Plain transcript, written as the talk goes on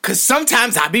'Cause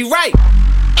sometimes I be right.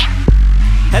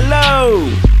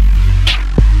 Hello.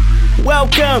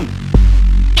 Welcome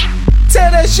to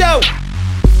the show.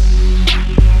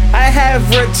 I have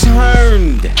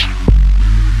returned.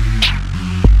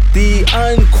 The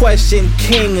unquestioned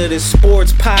king of the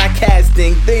sports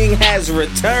podcasting thing has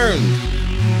returned.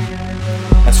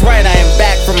 That's right, I am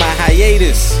back from my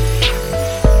hiatus.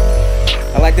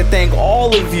 I'd like to thank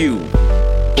all of you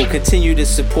who continue to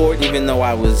support even though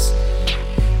I was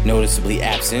noticeably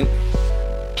absent.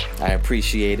 I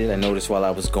appreciate it. I noticed while I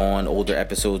was gone, older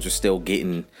episodes were still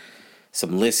getting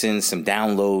some listens, some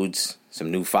downloads,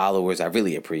 some new followers. I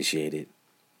really appreciate it.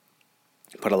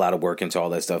 Put a lot of work into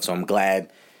all that stuff, so I'm glad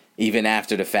even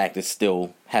after the fact it's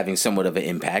still having somewhat of an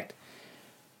impact.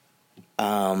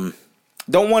 Don't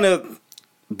want to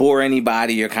bore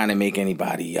anybody or kind of make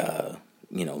anybody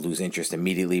lose interest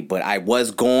immediately, but I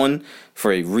was gone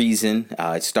for a reason.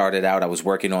 It started out, I was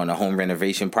working on a home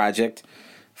renovation project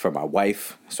for my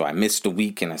wife, so I missed a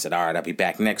week, and I said, all right, I'll be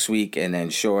back next week, and then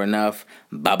sure enough,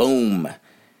 ba-boom,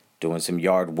 doing some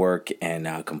yard work, and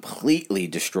completely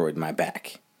destroyed my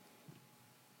back.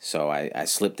 So I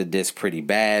slipped the disc pretty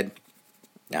bad.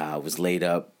 I was laid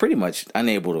up, pretty much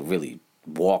unable to really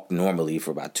walk normally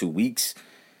for about 2 weeks.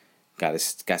 Got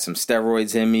some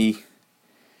steroids in me.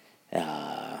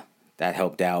 That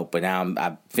helped out, but now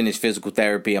I finished physical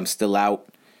therapy. I'm still out.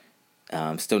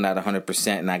 I'm still not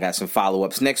 100%, and I got some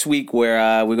follow-ups next week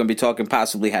where we're going to be talking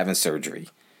possibly having surgery.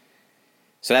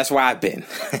 So that's where I've been.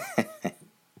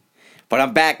 But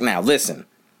I'm back now. Listen.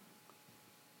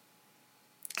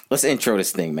 Let's intro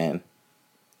this thing, man.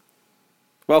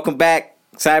 Welcome back,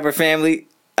 Cyber Family.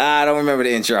 I don't remember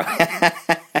the intro.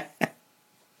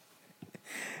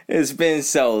 It's been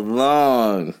so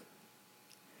long.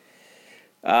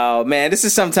 Oh, man, this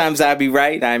is Sometimes I Be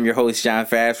Right. I'm your host, John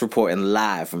Farris, reporting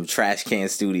live from Trash Can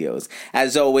Studios.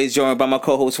 As always, joined by my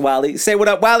co-host, Wally. Say what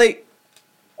up, Wally.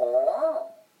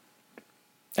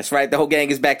 That's right, the whole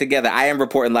gang is back together. I am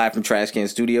reporting live from Trash Can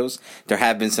Studios. There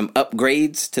have been some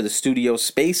upgrades to the studio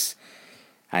space.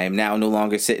 I am now no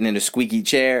longer sitting in a squeaky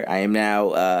chair. I am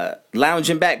now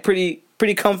lounging back pretty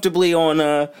comfortably on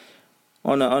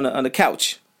the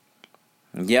couch.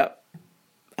 Yep.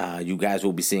 You guys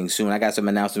will be seeing soon. I got some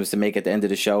announcements to make at the end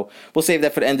of the show. We'll save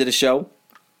that for the end of the show.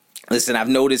 Listen, I've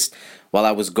noticed while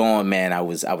I was gone, man, I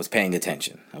was paying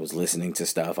attention. I was listening to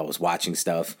stuff. I was watching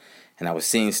stuff. And I was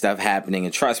seeing stuff happening.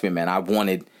 And trust me, man, I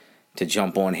wanted to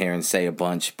jump on here and say a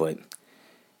bunch. But,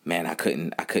 man, I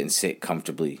couldn't sit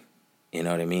comfortably. You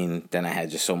know what I mean? Then I had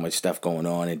just so much stuff going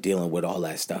on and dealing with all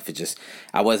that stuff.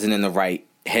 I wasn't in the right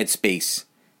headspace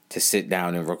to sit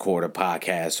down and record a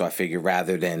podcast. So I figured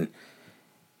rather than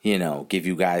give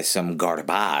you guys some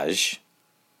garbage,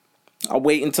 I'll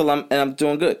wait until I'm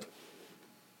doing good.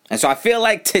 And so I feel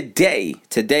like today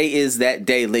is that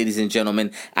day, ladies and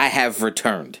gentlemen. I have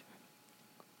returned.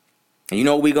 And you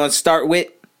know what we're going to start with?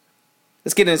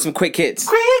 Let's get into some quick hits.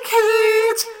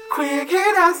 Quick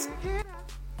hitters.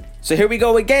 So here we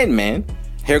go again, man.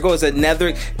 Here goes another.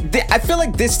 I feel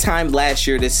like this time last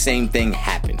year, this same thing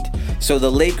happened. So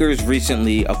the Lakers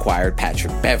recently acquired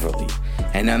Patrick Beverley.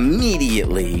 And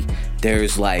immediately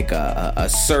there's like a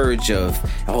surge of,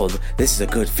 oh, this is a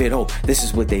good fit. Oh, this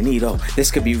is what they need. Oh,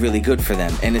 this could be really good for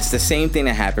them. And it's the same thing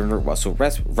that happened with Russell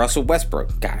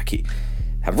Westbrook. God,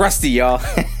 I'm rusty, y'all.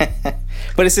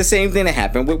 But it's the same thing that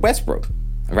happened with Westbrook,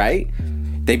 right?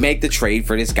 They make the trade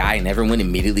for this guy and everyone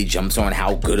immediately jumps on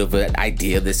how good of an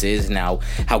idea this is and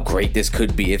how great this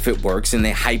could be if it works, and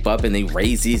they hype up and they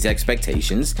raise these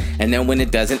expectations, and then when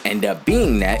it doesn't end up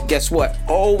being that, guess what?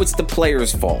 Oh, it's the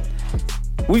player's fault.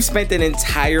 We've spent an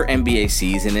entire NBA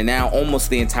season and now almost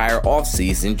the entire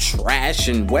offseason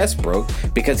trashing Westbrook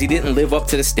because he didn't live up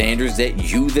to the standards that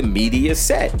you, the media,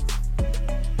 set.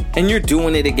 And you're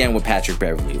doing it again with Patrick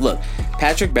Beverley. Look,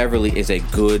 Patrick Beverley is a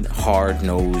good,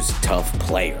 hard-nosed, tough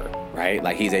player, right?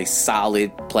 Like, he's a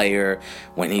solid player.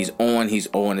 When he's on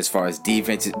as far as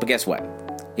defense. But guess what?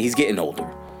 He's getting older.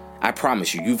 I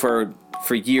promise you, you've heard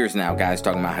for years now guys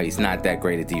talking about how he's not that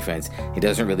great at defense. He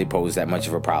doesn't really pose that much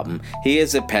of a problem. He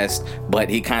is a pest, but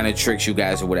he kind of tricks you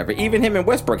guys or whatever. Even him and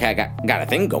Westbrook got a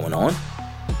thing going on.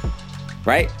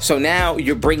 Right? So now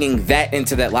you're bringing that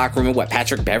into that locker room. And what,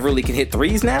 Patrick Beverley can hit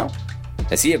threes now?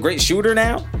 Is he a great shooter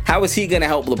now? How is he going to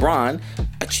help LeBron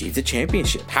achieve the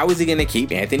championship? How is he going to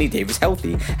keep Anthony Davis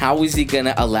healthy? How is he going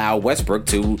to allow Westbrook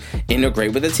to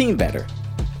integrate with the team better?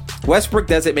 Westbrook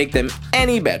doesn't make them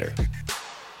any better.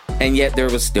 And yet there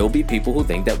will still be people who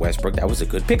think that Westbrook, that was a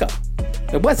good pickup.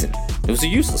 It wasn't. It was a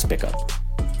useless pickup.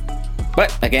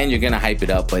 But again, you're going to hype it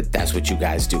up, but that's what you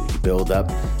guys do. You build up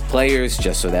players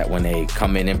just so that when they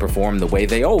come in and perform the way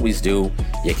they always do,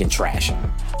 you can trash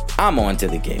them. I'm on to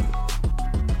the game.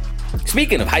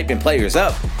 Speaking of hyping players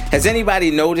up, has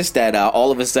anybody noticed that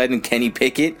all of a sudden Kenny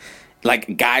Pickett,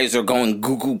 like, guys are going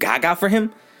goo goo gaga for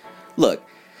him? Look,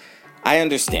 I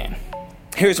understand.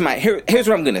 Here's what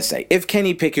I'm going to say. If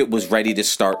Kenny Pickett was ready to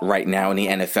start right now in the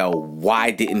NFL,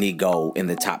 why didn't he go in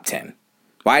the top 10?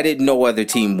 Why did no other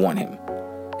team want him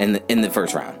in the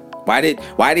first round? Why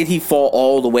did he fall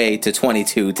all the way to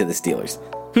 22 to the Steelers?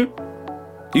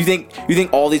 You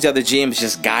think all these other GMs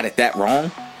just got it that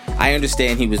wrong? I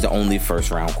understand he was the only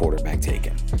first round quarterback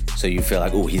taken. So you feel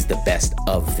like, oh, he's the best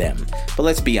of them. But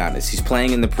let's be honest, he's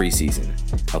playing in the preseason.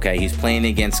 Okay, he's playing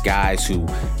against guys who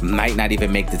might not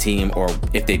even make the team, or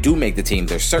if they do make the team,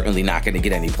 they're certainly not going to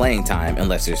get any playing time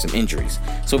unless there's some injuries.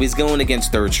 So he's going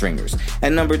against third stringers.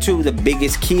 And number two, the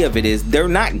biggest key of it is they're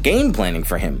not game planning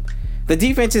for him. The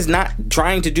defense is not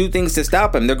trying to do things to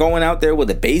stop him. They're going out there with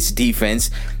a base defense.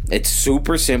 It's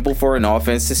super simple for an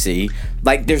offense to see.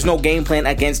 Like, there's no game plan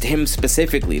against him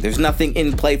specifically. There's nothing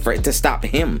in play for it to stop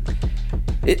him.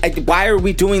 Why are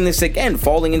we doing this again?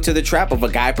 Falling into the trap of a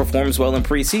guy performs well in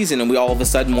preseason and we all of a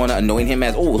sudden want to anoint him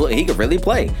as, oh, look, he could really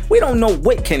play. We don't know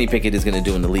what Kenny Pickett is going to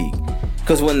do in the league.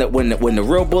 Because when the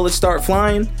real bullets start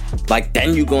flying, like,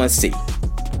 then you're going to see.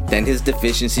 Then his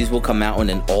deficiencies will come out, and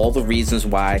then all the reasons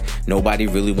why nobody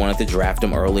really wanted to draft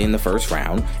him early in the first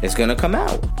round is going to come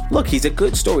out. Look, he's a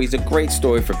good story. He's a great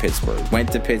story for Pittsburgh.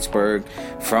 Went to Pittsburgh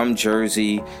from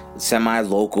Jersey,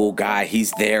 semi-local guy.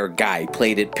 He's their guy. He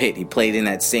played at Pitt. He played in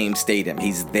that same stadium.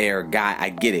 He's their guy. I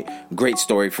get it. Great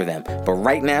story for them. But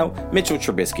right now, Mitchell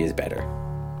Trubisky is better.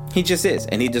 He just is,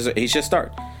 and he should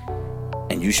start.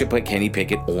 And you should put Kenny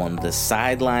Pickett on the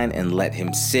sideline and let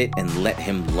him sit and let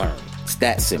him learn. It's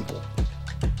that simple.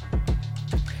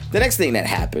 The next thing that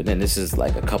happened, and this is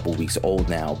like a couple weeks old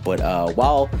now, but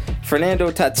while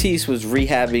Fernando Tatis was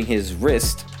rehabbing his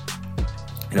wrist,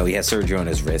 he had surgery on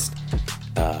his wrist.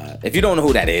 If you don't know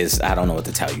who that is, I don't know what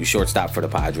to tell you. Shortstop for the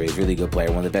Padres, really good player,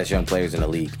 one of the best young players in the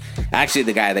league. Actually,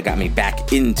 the guy that got me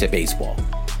back into baseball.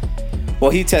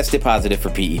 Well, he tested positive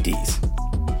for PEDs.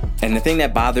 And the thing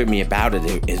that bothered me about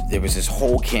it is there was this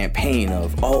whole campaign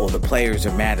of, oh, the players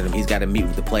are mad at him. He's got to meet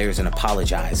with the players and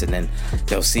apologize. And then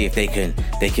they'll see if they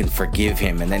can forgive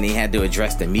him. And then he had to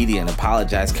address the media and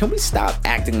apologize. Can we stop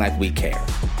acting like we care?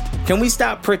 Can we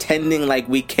stop pretending like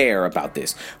we care about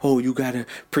this? Oh, you got to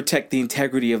protect the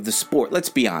integrity of the sport. Let's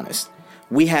be honest.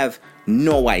 We have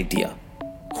no idea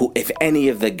who, if any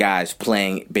of the guys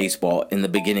playing baseball in the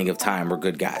beginning of time were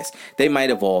good guys. They might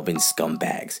have all been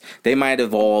scumbags. They might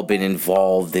have all been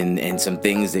involved in some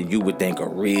things that you would think are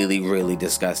really, really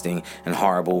disgusting and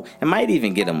horrible and might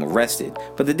even get them arrested.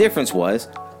 But the difference was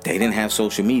they didn't have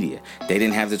social media. They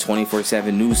didn't have the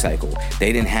 24/7 news cycle.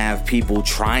 They didn't have people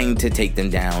trying to take them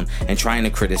down and trying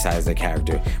to criticize their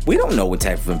character. We don't know what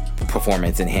type of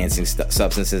performance-enhancing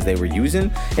substances they were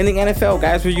using. In the NFL,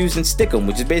 guys were using Stickum,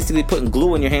 which is basically putting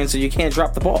glue in your hand so you can't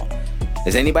drop the ball.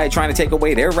 Is anybody trying to take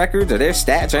away their records or their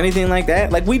stats or anything like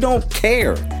that? Like, we don't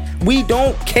care. We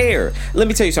don't care. Let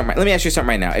me tell you something. Let me ask you something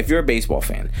right now. If you're a baseball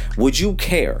fan, would you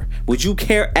care? Would you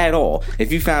care at all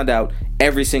if you found out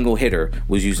every single hitter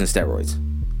was using steroids?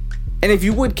 And if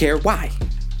you would care, why?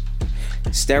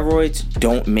 Steroids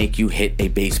don't make you hit a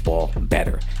baseball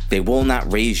better. They will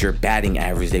not raise your batting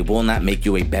average. They will not make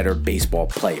you a better baseball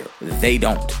player. They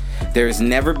don't. There has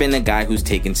never been a guy who's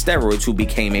taken steroids who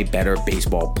became a better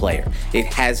baseball player. It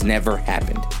has never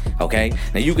happened. Okay?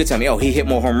 Now you could tell me, oh, he hit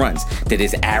more home runs. Did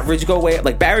his average go away?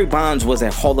 Like, Barry Bonds was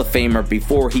a Hall of Famer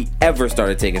before he ever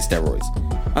started taking steroids.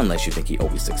 Unless you think he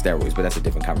always took steroids, but that's a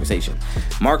different conversation.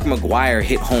 Mark McGwire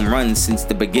hit home runs since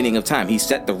the beginning of time. He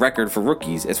set the record for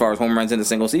rookies as far as home runs in a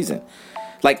single season.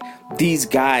 Like, these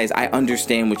guys, I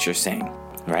understand what you're saying,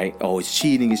 right? Oh, it's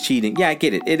cheating, it's cheating. Yeah, I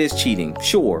get it. It is cheating.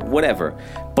 Sure, whatever.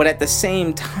 But at the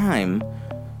same time,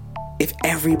 if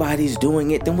everybody's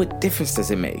doing it, then what difference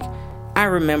does it make? I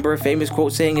remember a famous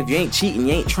quote saying, if you ain't cheating,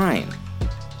 you ain't trying.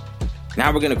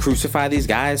 Now we're going to crucify these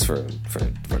guys for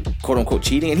quote-unquote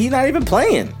cheating, and he's not even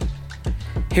playing.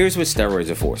 Here's what steroids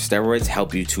are for. Steroids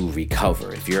help you to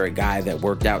recover. If you're a guy that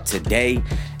worked out today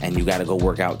and you got to go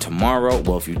work out tomorrow,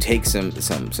 well, if you take some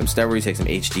steroids, take some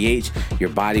HGH, your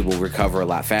body will recover a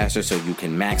lot faster so you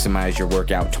can maximize your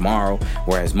workout tomorrow.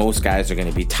 Whereas most guys are going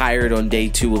to be tired on day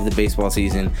 2 of the baseball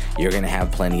season. You're going to have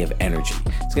plenty of energy.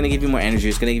 It's going to give you more energy.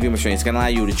 It's going to give you more strength. It's going to allow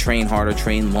you to train harder,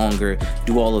 train longer,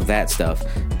 do all of that stuff.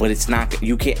 But it's not,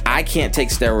 I can't take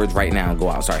steroids right now and go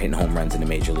out and start hitting home runs in the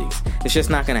major leagues. It's just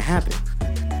not going to happen.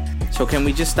 So can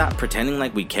we just stop pretending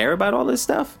like we care about all this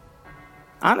stuff?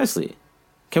 Honestly,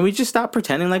 Can we just stop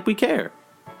pretending like we care?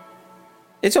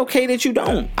 It's okay that you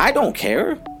don't. I don't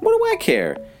care. What do I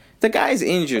care? The guy's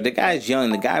injured. The guy's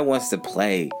young. The guy wants to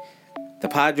play. The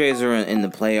Padres are in the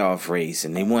playoff race,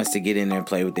 and he wants to get in there and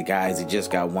play with the guys. He just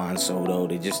got Juan Soto.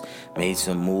 They just made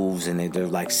some moves, and they're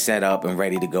like set up and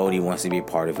ready to go, and he wants to be a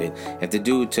part of it. If the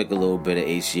dude took a little bit of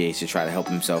HGH to try to help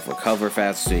himself recover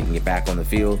faster so he can get back on the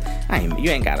field,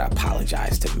 you ain't got to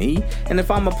apologize to me. And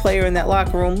if I'm a player in that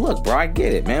locker room, look, bro, I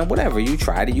get it, man. Whatever. You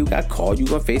tried it. You got called. You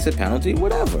going to face a penalty.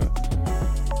 Whatever.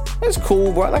 That's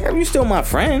cool, bro. Like, you still my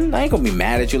friend. I ain't going to be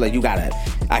mad at you. Like,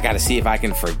 I got to see if I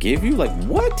can forgive you. Like,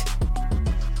 what?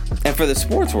 And for the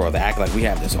sports world to act like we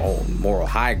have this old moral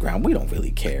high ground, we don't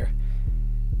really care.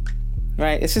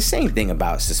 Right? It's the same thing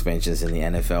about suspensions in the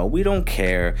NFL. We don't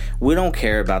care. We don't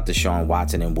care about Deshaun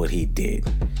Watson and what he did.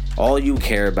 All you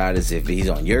care about is if he's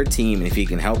on your team and if he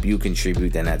can help you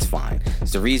contribute, then that's fine.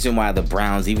 It's the reason why the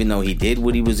Browns, even though he did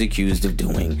what he was accused of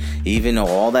doing, even though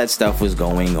all that stuff was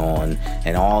going on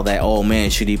and all that, oh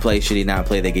man, should he play, should he not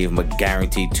play, they gave him a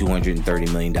guaranteed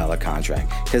 $230 million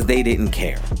contract because they didn't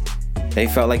care. They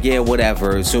felt like, yeah,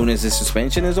 whatever. As soon as the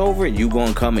suspension is over, you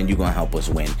gonna come and you gonna help us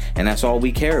win. And that's all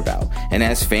we care about. And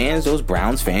as fans, those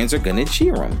Browns fans are gonna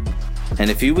cheer him. And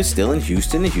if he was still in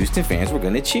Houston, the Houston fans were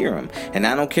going to cheer him. And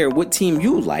I don't care what team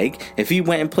you like. If he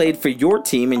went and played for your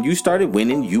team and you started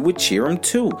winning, you would cheer him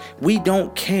too. We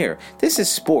don't care. This is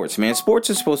sports, man. Sports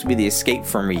is supposed to be the escape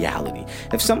from reality.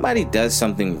 If somebody does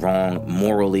something wrong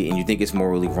morally and you think it's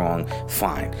morally wrong,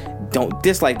 fine. Don't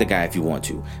dislike the guy if you want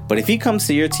to. But if he comes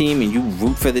to your team and you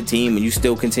root for the team and you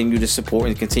still continue to support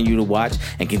and continue to watch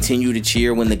and continue to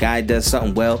cheer when the guy does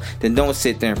something well, then don't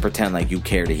sit there and pretend like you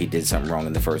care that he did something wrong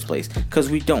in the first place.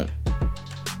 Because we don't.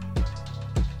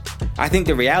 I think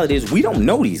the reality is we don't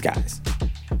know these guys.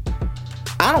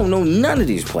 I don't know none of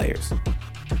these players.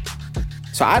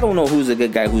 So I don't know who's a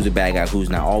good guy, who's a bad guy, who's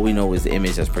not. All we know is the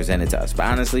image that's presented to us. But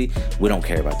honestly, we don't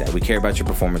care about that. We care about your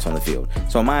performance on the field.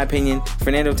 So in my opinion,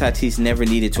 Fernando Tatis never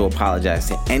needed to apologize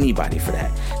to anybody for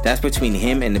that. That's between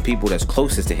him and the people that's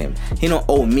closest to him. He don't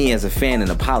owe me as a fan an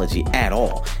apology at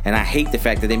all. And I hate the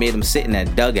fact that they made him sit in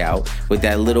that dugout with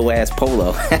that little ass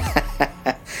polo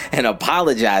and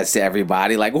apologize to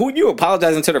everybody. Like, who you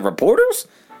apologizing to the reporters?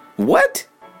 What?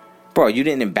 Bro, you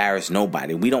didn't embarrass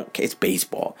nobody. We don't. It's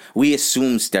baseball. We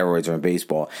assume steroids are in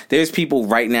baseball. There's people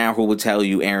right now who will tell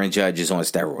you Aaron Judge is on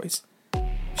steroids.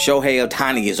 Shohei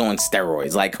Ohtani is on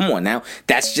steroids. Like, come on now.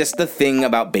 That's just the thing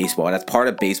about baseball. That's part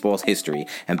of baseball's history.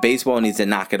 And baseball needs to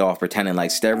knock it off pretending like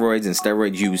steroids and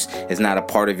steroid use is not a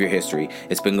part of your history.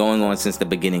 It's been going on since the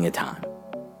beginning of time.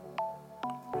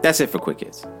 That's it for Quick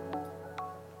Hits.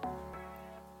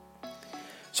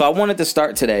 So I wanted to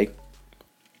start today.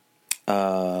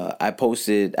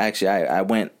 I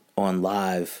went on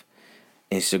live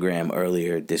Instagram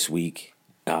earlier this week,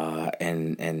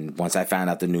 and once I found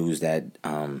out the news that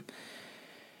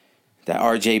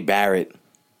RJ Barrett,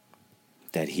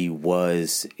 that he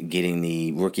was getting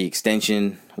the rookie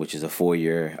extension, which is a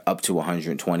 4-year, up to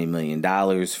 $120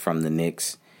 million from the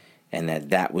Knicks, and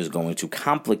that was going to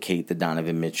complicate the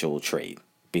Donovan Mitchell trade.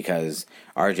 Because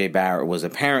RJ Barrett was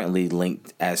apparently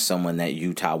linked as someone that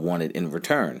Utah wanted in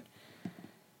return.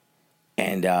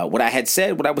 And what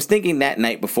I was thinking that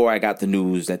night before I got the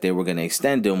news that they were going to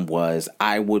extend him was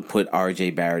I would put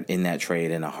RJ Barrett in that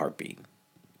trade in a heartbeat.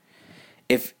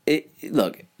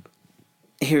 Look,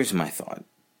 here's my thought.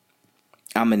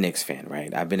 I'm a Knicks fan,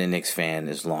 right? I've been a Knicks fan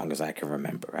as long as I can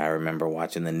remember. I remember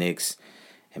watching the Knicks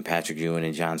and Patrick Ewing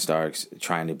and John Starks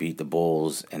trying to beat the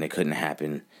Bulls, and it couldn't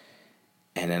happen.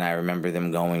 And then I remember them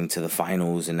going to the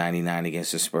finals in '99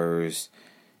 against the Spurs,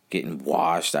 getting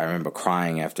washed. I remember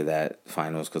crying after that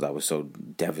finals because I was so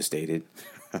devastated.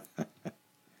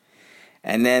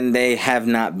 And then they have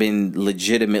not been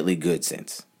legitimately good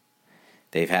since.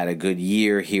 They've had a good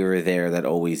year here or there that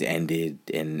always ended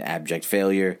in abject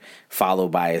failure, followed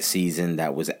by a season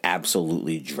that was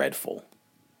absolutely dreadful.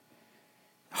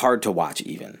 Hard to watch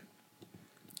even.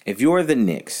 If you're the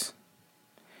Knicks,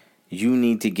 you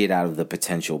need to get out of the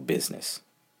potential business.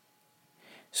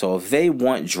 So if they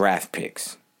want draft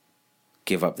picks,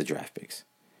 give up the draft picks.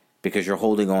 Because you're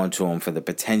holding on to them for the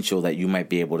potential that you might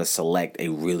be able to select a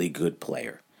really good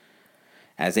player.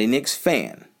 As a Knicks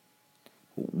fan,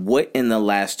 what in the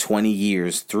last 20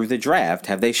 years through the draft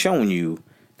have they shown you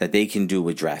that they can do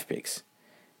with draft picks?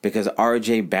 Because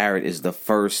RJ Barrett is the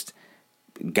first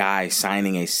guy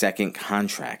signing a second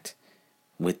contract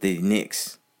with the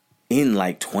Knicks in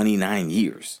like 29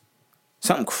 years.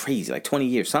 Something crazy, like 20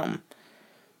 years, something.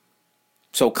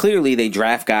 So clearly they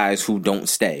draft guys who don't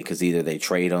stay because either they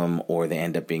trade them or they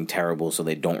end up being terrible, so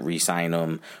they don't re-sign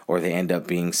them, or they end up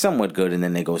being somewhat good and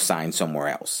then they go sign somewhere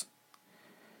else.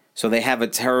 So they have a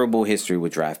terrible history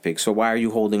with draft picks. So why are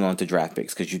you holding on to draft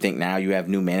picks? Because you think now you have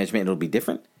new management, it'll be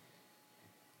different?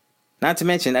 Not to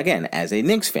mention, again, as a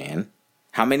Knicks fan,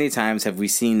 how many times have we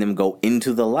seen them go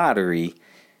into the lottery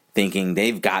thinking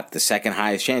they've got the second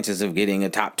highest chances of getting a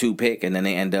top 2 pick, and then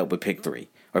they end up with pick 3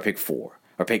 or pick 4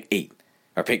 or pick 8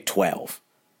 or pick 12.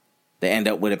 They end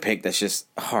up with a pick that's just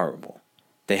horrible.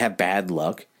 They have bad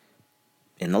luck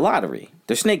in the lottery.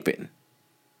 They're snake bitten.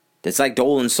 It's like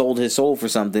Dolan sold his soul for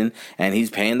something and he's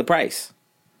paying the price.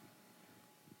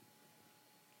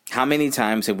 How many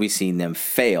times have we seen them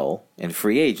fail in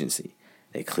free agency?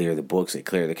 They clear the books, they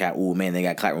clear the cap. Ooh, man, they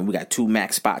got Clyde. We got 2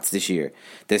 max spots this year.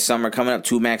 This summer coming up,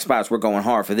 2 max spots. We're going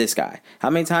hard for this guy. How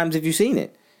many times have you seen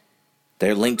it?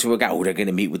 They're linked to a guy. Oh, they're going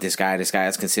to meet with this guy. This guy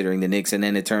is considering the Knicks. And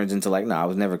then it turns into like, no, I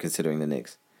was never considering the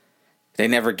Knicks. They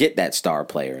never get that star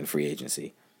player in free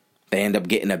agency. They end up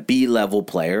getting a B-level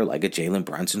player like a Jalen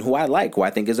Brunson, who I like, who I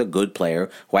think is a good player,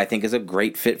 who I think is a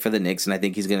great fit for the Knicks, and I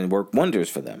think he's going to work wonders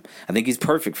for them. I think he's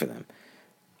perfect for them.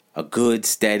 A good,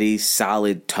 steady,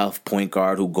 solid, tough point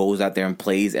guard who goes out there and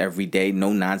plays every day.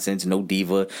 No nonsense, no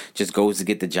diva. Just goes to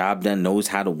get the job done, knows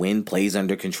how to win, plays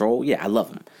under control. Yeah, I love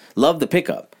him. Love the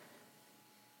pickup.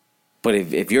 But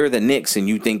if you're the Knicks and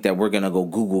you think that we're going to go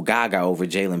Google Gaga over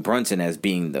Jalen Brunson as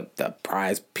being the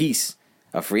prize piece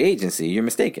of free agency, you're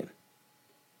mistaken.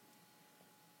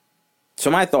 So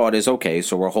my thought is, okay,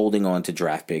 so we're holding on to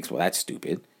draft picks. Well, that's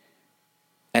stupid.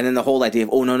 And then the whole idea of,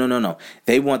 oh, no.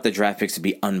 They want the draft picks to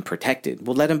be unprotected.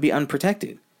 Well, let them be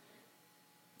unprotected.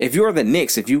 If you're the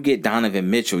Knicks, if you get Donovan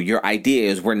Mitchell, your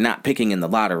idea is we're not picking in the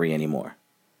lottery anymore.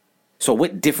 So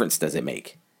what difference does it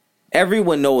make?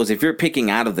 Everyone knows if you're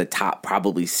picking out of the top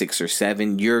probably 6 or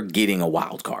 7, you're getting a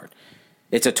wild card.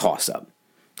 It's a toss-up.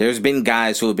 There's been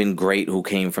guys who have been great who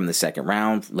came from the second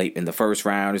round, late in the first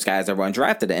round. There's guys that were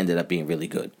undrafted that ended up being really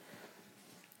good.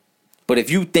 But if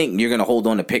you think you're going to hold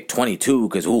on to pick 22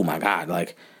 because, oh my God,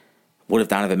 like, what if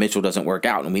Donovan Mitchell doesn't work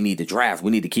out and we need to draft? We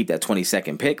need to keep that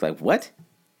 22nd pick. Like, what?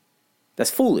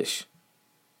 That's foolish.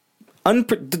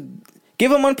 Give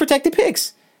them unprotected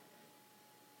picks.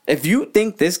 If you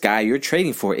think this guy you're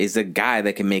trading for is a guy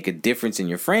that can make a difference in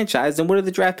your franchise, then what are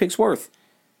the draft picks worth?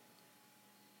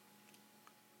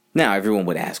 Now, everyone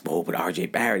would ask, well, but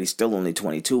RJ Barrett, he's still only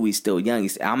 22. He's still young.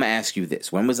 I'm going to ask you this.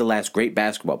 When was the last great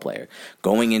basketball player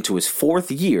going into his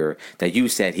 4th year that you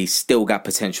said he's still got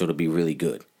potential to be really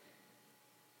good?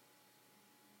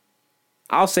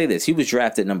 I'll say this. He was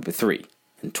drafted number 3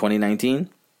 in 2019.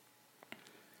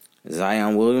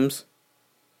 Zion Williamson,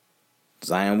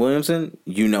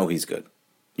 you know he's good.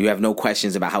 You have no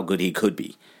questions about how good he could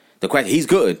be. The question, he's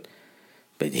good,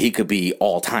 but he could be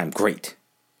all-time great.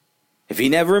 If he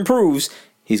never improves,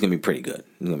 he's going to be pretty good.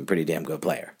 He's going to be a pretty damn good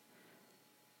player.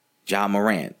 Ja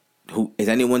Morant. Who is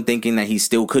anyone thinking that he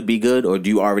still could be good, or do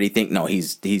you already think, no,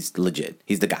 he's legit.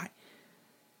 He's the guy.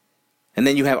 And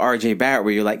then you have RJ Barrett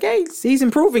where you're like, hey, he's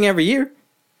improving every year.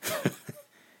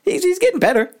 he's getting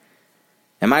better.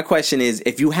 And my question is,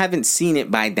 if you haven't seen it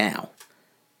by now,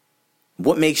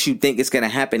 what makes you think it's going to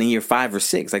happen in year 5 or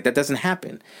 6? Like, that doesn't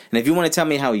happen. And if you want to tell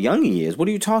me how young he is, what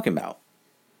are you talking about?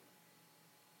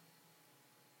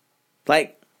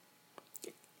 Like,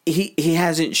 he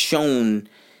hasn't shown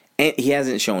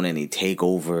any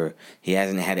takeover. He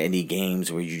hasn't had any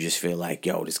games where you just feel like,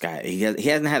 yo, this guy, he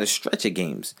hasn't had a stretch of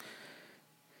games.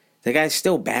 The guy's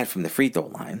still bad from the free throw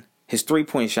line. His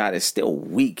 3-point shot is still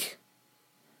weak.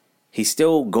 He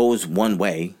still goes one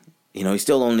way. You know, he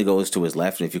still only goes to his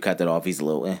left, and if you cut that off, he's a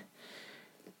little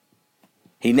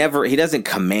He doesn't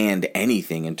command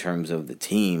anything in terms of the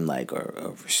team, like,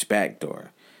 or respect,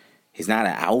 or he's not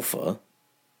an alpha.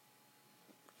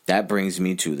 That brings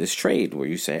me to this trade where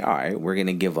you say, all right, we're going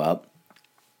to give up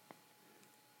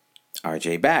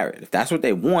RJ Barrett. If that's what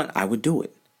they want, I would do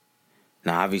it.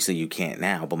 Now, obviously, you can't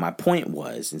now, but my point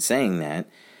was, in saying that,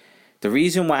 the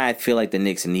reason why I feel like the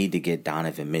Knicks need to get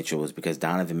Donovan Mitchell is because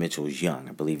Donovan Mitchell is young.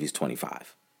 I believe he's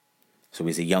 25. So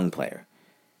he's a young player.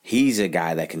 He's a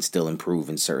guy that can still improve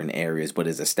in certain areas, but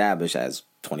is established as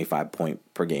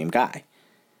 25-point per game guy.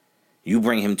 You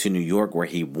bring him to New York where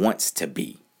he wants to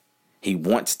be. He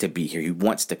wants to be here. He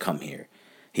wants to come here.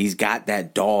 He's got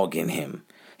that dog in him.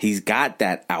 He's got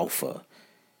that alpha.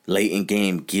 Late in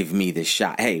game, give me the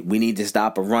shot. Hey, we need to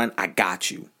stop a run. I got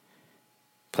you.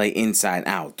 Play inside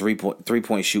out.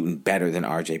 Three-point shooting better than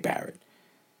RJ Barrett.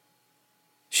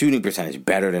 Shooting percentage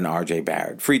better than RJ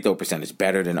Barrett. Free throw percentage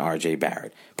better than RJ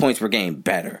Barrett. Points per game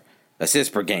better.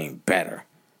 Assists per game better.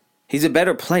 He's a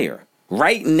better player.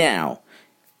 Right now,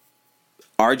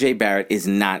 RJ Barrett is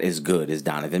not as good as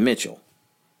Donovan Mitchell.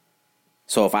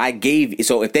 So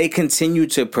if they continue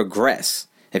to progress,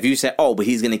 if you say, oh, but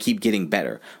he's going to keep getting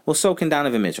better, well, so can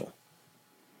Donovan Mitchell.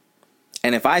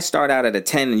 And if I start out at a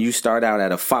 10 and you start out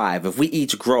at a 5, if we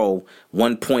each grow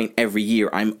 1 point every year,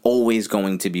 I'm always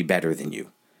going to be better than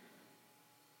you.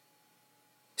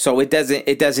 So it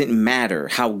doesn't matter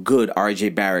how good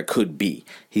RJ Barrett could be.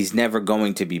 He's never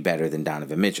going to be better than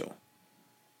Donovan Mitchell.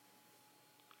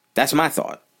 That's my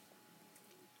thought.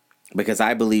 Because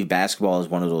I believe basketball is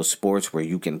one of those sports where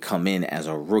you can come in as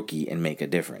a rookie and make a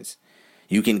difference.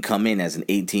 You can come in as an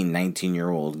 18,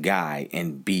 19-year-old guy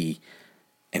and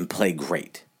play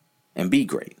great and be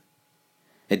great.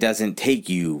 It doesn't take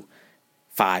you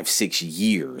 5, 6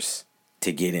 years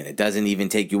to get in. It doesn't even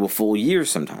take you a full year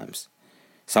sometimes.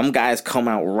 Some guys come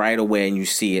out right away and you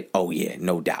see it. Oh, yeah,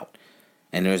 no doubt.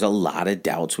 And there's a lot of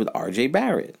doubts with RJ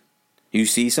Barrett. You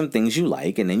see some things you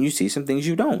like and then you see some things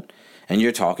you don't. And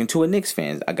you're talking to a Knicks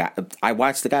fan. I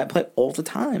watch the guy play all the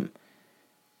time.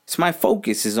 So my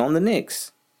focus is on the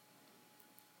Knicks.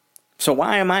 So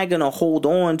why am I going to hold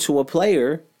on to a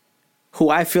player who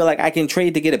I feel like I can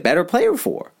trade to get a better player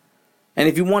for? And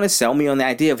if you want to sell me on the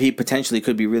idea of he potentially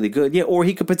could be really good, yeah, or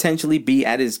he could potentially be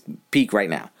at his peak right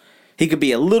now. He could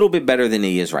be a little bit better than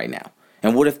he is right now.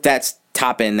 And what if that's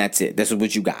top end, that's it? This is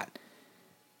what you got.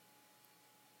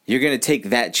 You're going to take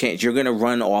that chance. You're going to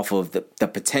run off of the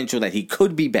potential that he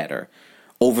could be better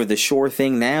over the sure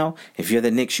thing now. If you're the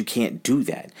Knicks, you can't do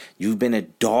that. You've been a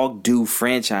dog-do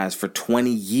franchise for 20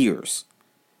 years.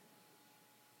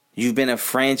 You've been a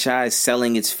franchise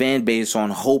selling its fan base on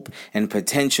hope and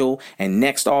potential and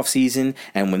next offseason.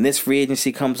 And when this free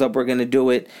agency comes up, we're going to do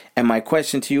it. And my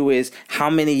question to you is, how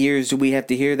many years do we have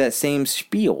to hear that same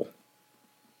spiel?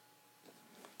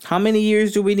 How many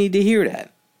years do we need to hear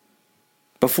that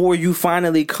before you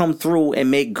finally come through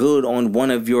and make good on one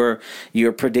of your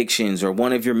predictions or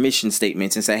one of your mission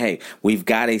statements and say, hey, we've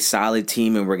got a solid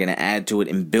team and we're going to add to it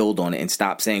and build on it, and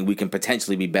stop saying we can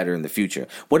potentially be better in the future?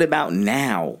 What about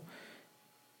now?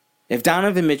 If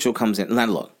Donovan Mitchell comes in, now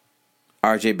look,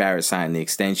 RJ Barrett signed the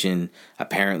extension.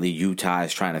 Apparently Utah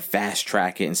is trying to fast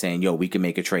track it and saying, yo, we can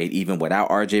make a trade even without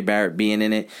RJ Barrett being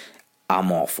in it.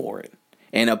 I'm all for it.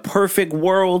 In a perfect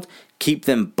world, keep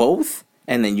them both,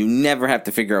 and then you never have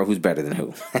to figure out who's better than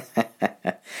who.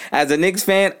 As a Knicks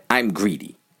fan, I'm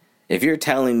greedy. If you're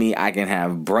telling me I can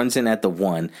have Brunson at the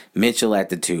 1, Mitchell at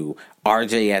the 2,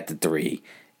 RJ at the 3,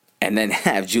 and then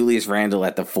have Julius Randle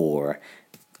at the 4,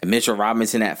 and Mitchell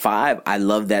Robinson at 5, I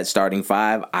love that starting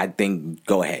 5. I think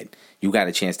go ahead. You got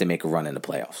a chance to make a run in the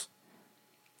playoffs.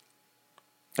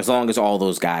 As long as all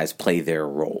those guys play their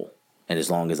role. And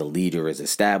as long as a leader is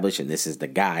established and this is the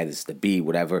guy, this is the B,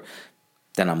 whatever,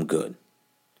 then I'm good.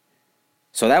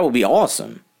 So that would be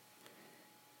awesome.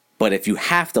 But if you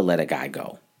have to let a guy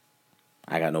go,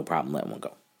 I got no problem letting one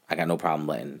go. I got no problem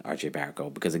letting RJ Barrett go.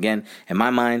 Because again, in my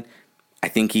mind, I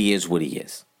think he is what he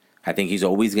is. I think he's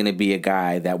always going to be a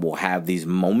guy that will have these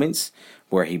moments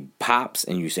where he pops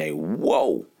and you say,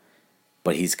 whoa.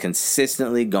 But he's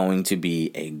consistently going to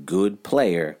be a good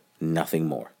player, nothing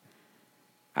more.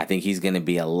 I think he's going to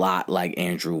be a lot like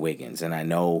Andrew Wiggins. And I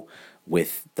know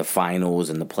with the finals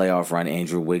and the playoff run,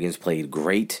 Andrew Wiggins played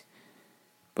great.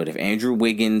 But if Andrew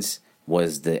Wiggins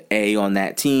was the A on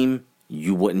that team,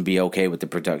 you wouldn't be okay with the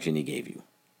production he gave you.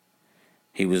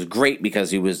 He was great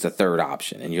because he was the third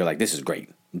option. And you're like, this is great.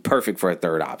 Perfect for a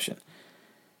third option.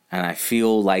 And I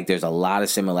feel like there's a lot of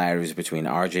similarities between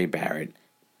RJ Barrett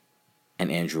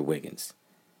and Andrew Wiggins.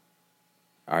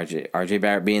 RJ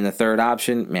Barrett being the third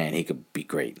option, man, he could be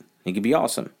great. He could be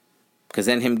awesome. Because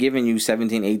then him giving you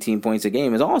 17, 18 points a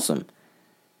game is awesome.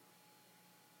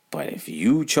 But if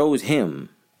you chose him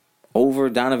over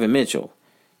Donovan Mitchell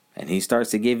and he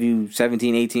starts to give you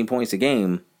 17, 18 points a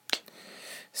game,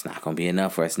 it's not going to be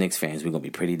enough for us Knicks fans. We're going to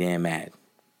be pretty damn mad.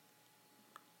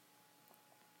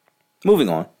 Moving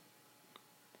on.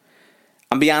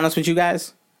 I'll be honest with you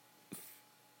guys.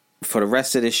 For the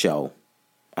rest of this show,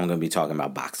 I'm going to be talking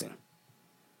about boxing.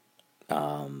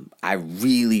 I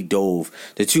really dove.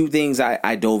 The two things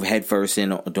I dove headfirst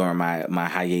in during my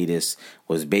hiatus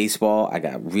was baseball. I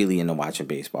got really into watching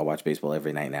baseball. I watch baseball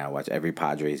every night now. I watch every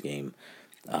Padres game.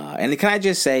 And can I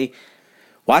just say,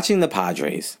 watching the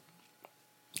Padres,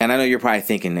 and I know you're probably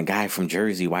thinking, the guy from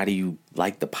Jersey, why do you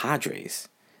like the Padres?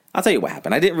 I'll tell you what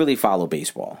happened. I didn't really follow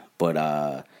baseball,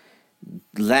 but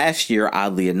last year,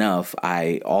 oddly enough,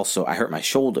 I hurt my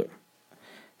shoulder.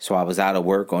 So I was out of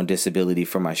work on disability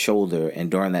for my shoulder,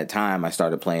 and during that time, I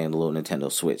started playing the little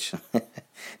Nintendo Switch.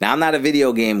 Now, I'm not a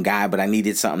video game guy, but I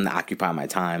needed something to occupy my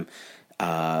time.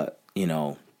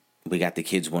 We got the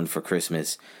kids one for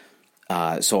Christmas.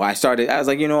 So I was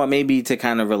like, you know what, maybe to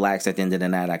kind of relax at the end of the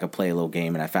night, I could play a little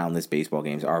game. And I found this baseball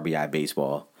game, it's RBI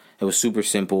Baseball. It was super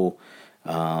simple.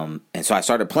 And so I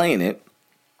started playing it.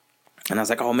 And I was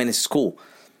like, oh, man, this is cool.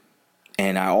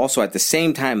 And I also, at the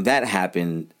same time that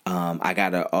happened, I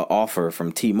got an offer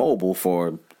from T-Mobile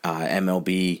for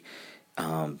MLB.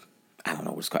 I don't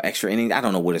know what it's called, extra innings. I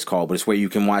don't know what it's called, but it's where you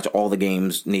can watch all the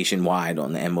games nationwide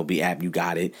on the MLB app. You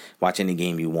got it. Watch any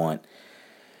game you want.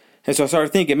 And so I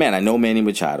started thinking, man, I know Manny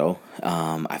Machado.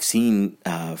 I've seen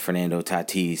Fernando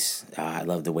Tatis. I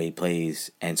love the way he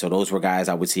plays. And so those were guys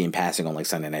I would see in passing on like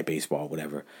Sunday Night Baseball,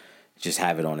 whatever. Just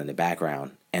have it on in the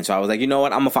background. And so I was like, you know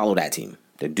what? I'm going to follow that team.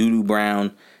 The Doo-Doo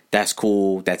Brown, that's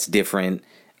cool. That's different.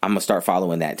 I'm going to start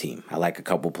following that team. I like a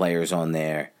couple players on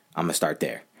there. I'm going to start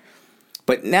there.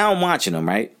 But now I'm watching them,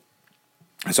 right?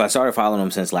 So I started following them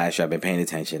since last year. I've been paying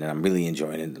attention, and I'm really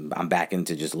enjoying it. I'm back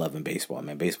into just loving baseball,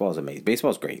 man. Baseball is amazing.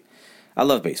 Baseball is great. I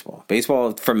love baseball.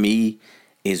 Baseball, for me,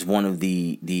 is one of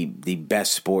the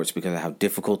best sports because of how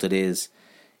difficult it is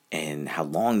and how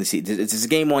long the season. It's a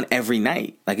game on every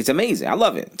night. Like, it's amazing. I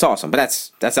love it. It's awesome.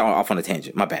 But that's off on a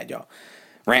tangent. My bad, y'all.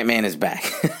 Rant Man is back.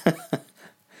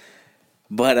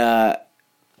 But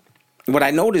what I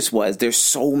noticed was there's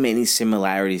so many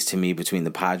similarities to me between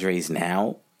the Padres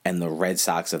now and the Red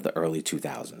Sox of the early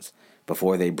 2000s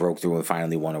before they broke through and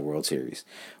finally won a World Series,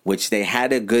 which they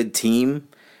had a good team,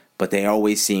 but they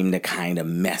always seemed to kind of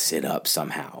mess it up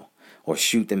somehow or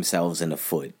shoot themselves in the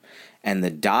foot. And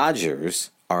the Dodgers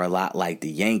are a lot like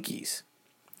the Yankees,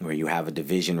 where you have a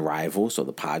division rival. So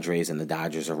the Padres and the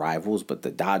Dodgers are rivals, but the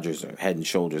Dodgers are head and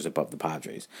shoulders above the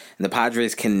Padres. And the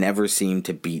Padres can never seem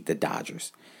to beat the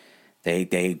Dodgers.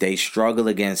 They struggle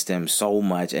against them so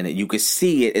much, and you could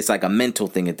see it. It's like a mental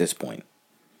thing at this point.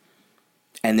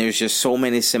 And there's just so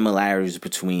many similarities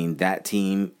between that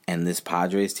team and this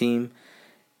Padres team.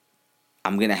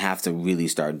 I'm going to have to really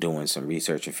start doing some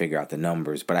research and figure out the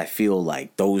numbers. But I feel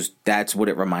like that's what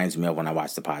it reminds me of when I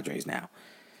watch the Padres now.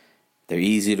 They're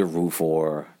easy to root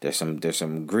for. There's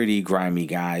some gritty, grimy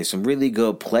guys, some really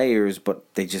good players,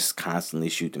 but they just constantly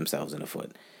shoot themselves in the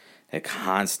foot. They're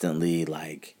constantly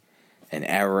like an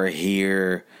error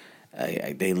here.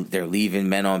 They're leaving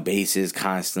men on bases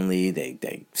constantly.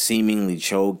 They seemingly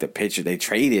choke the pitcher. They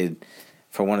traded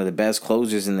for one of the best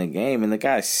closers in the game, and the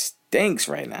guy stinks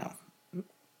right now.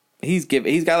 He's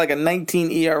got like a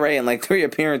 19 ERA and like 3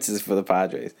 appearances for the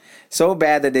Padres. So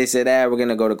bad that they said, we're going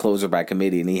to go to closer by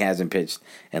committee, and he hasn't pitched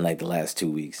in like the last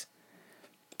 2 weeks.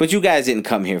 But you guys didn't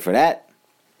come here for that.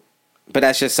 But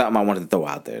that's just something I wanted to throw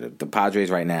out there. The Padres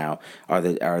right now are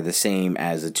the same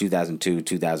as the 2002,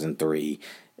 2003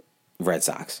 Red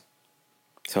Sox.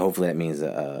 So hopefully that means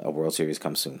a World Series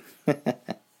comes soon.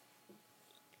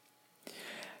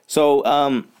 So,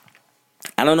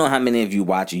 I don't know how many of you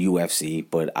watch UFC,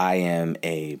 but I am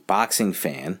a boxing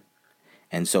fan.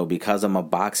 And so because I'm a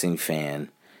boxing fan,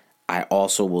 I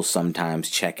also will sometimes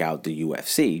check out the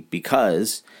UFC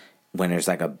because when there's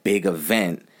like a big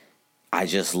event, I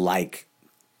just like,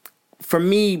 for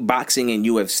me, boxing and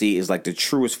UFC is like the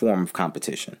truest form of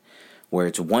competition, where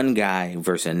it's one guy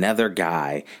versus another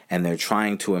guy, and they're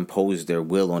trying to impose their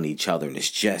will on each other, and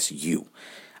it's just you.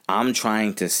 I'm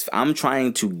trying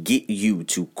to get you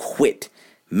to quit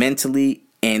mentally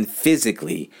and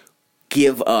physically,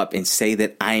 give up and say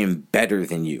that I am better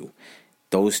than you.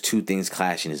 Those two things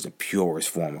clashing is the purest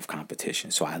form of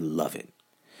competition, so I love it.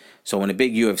 So when a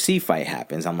big UFC fight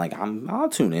happens, I'm like, I'll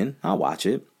tune in. I'll watch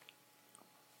it.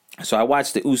 So I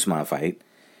watched the Usman fight,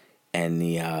 and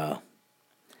the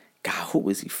God, who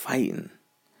was he fighting?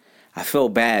 I feel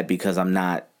bad because I'm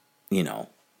not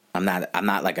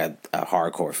like a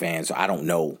hardcore fan, so I don't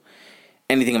know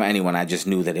anything about anyone. I just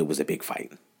knew that it was a big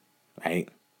fight, right?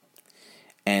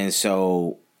 And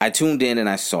so I tuned in and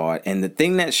I saw it, and the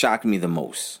thing that shocked me the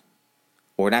most,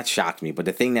 or not shocked me, but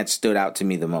the thing that stood out to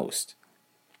me the most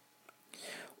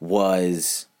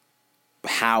was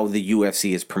how the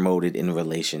UFC is promoted in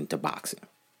relation to boxing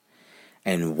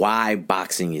and why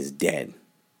boxing is dead.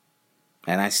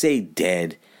 And I say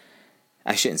dead,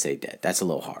 I shouldn't say dead. That's a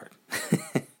little hard.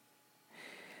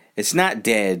 It's not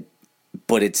dead,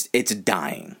 but it's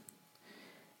dying.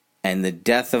 And the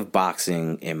death of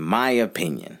boxing, in my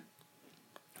opinion,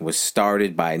 was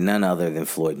started by none other than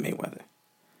Floyd Mayweather.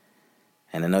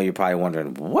 And I know you're probably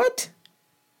wondering, what?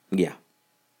 Yeah.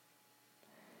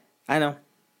 I know.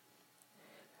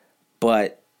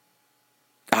 But,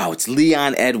 it's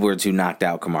Leon Edwards who knocked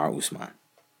out Kamaru Usman.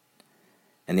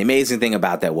 And the amazing thing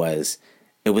about that was,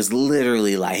 it was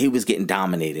literally like he was getting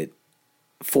dominated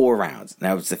 4 rounds.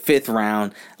 Now it's the 5th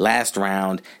round, last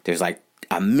round. There's like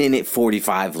A minute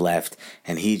 45 left,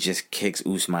 and he just kicks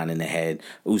Usman in the head.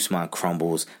 Usman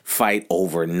crumbles. Fight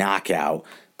over. Knockout.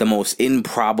 The most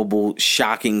improbable,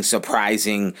 shocking,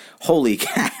 surprising. Holy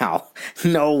cow.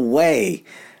 No way.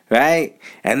 Right?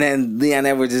 And then Leon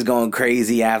Edwards is going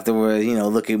crazy afterwards.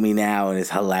 Look at me now, and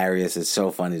it's hilarious. It's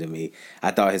so funny to me.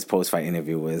 I thought his post-fight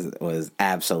interview was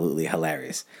absolutely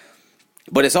hilarious.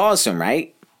 But it's awesome,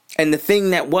 right? And the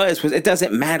thing that was it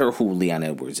doesn't matter who Leon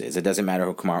Edwards is. It doesn't matter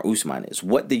who Kamaru Usman is.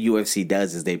 What the UFC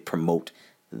does is they promote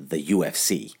the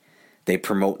UFC. They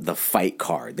promote the fight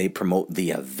card. They promote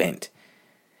the event.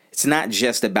 It's not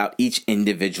just about each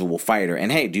individual fighter. And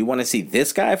hey, do you want to see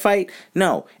this guy fight?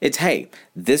 No, it's hey,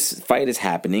 this fight is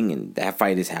happening and that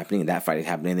fight is happening and that fight is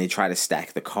happening. And they try to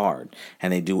stack the card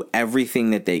and they do everything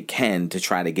that they can to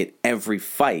try to get every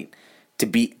fight to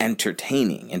be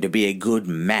entertaining and to be a good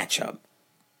matchup.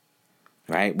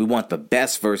 Right? We want the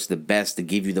best versus the best to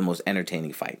give you the most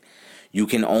entertaining fight. You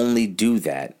can only do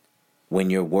that when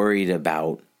you're worried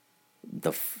about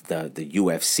the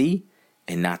UFC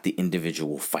and not the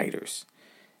individual fighters.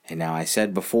 And now I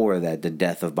said before that the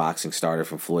death of boxing started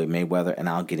from Floyd Mayweather, and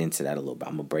I'll get into that a little bit.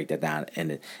 I'm going to break that down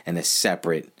in a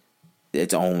separate,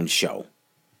 its own show,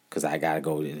 because I got to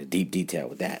go into deep detail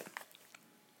with that.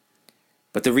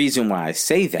 But the reason why I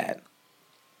say that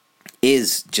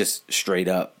is just straight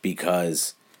up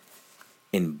because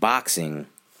in boxing,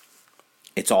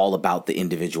 it's all about the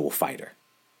individual fighter.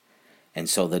 And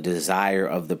so the desire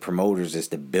of the promoters is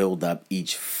to build up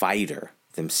each fighter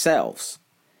themselves.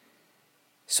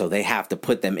 So they have to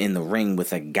put them in the ring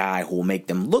with a guy who will make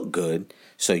them look good.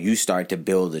 So you start to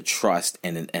build a trust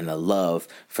and a love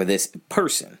for this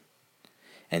person.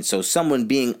 And so someone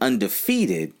being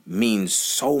undefeated means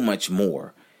so much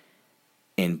more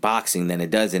in boxing than it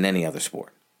does in any other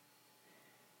sport.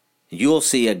 You'll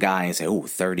see a guy and say,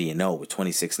 30-0 with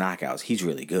 26 knockouts. He's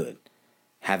really good.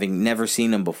 Having never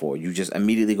seen him before, you just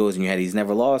immediately goes in your head, he's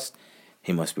never lost.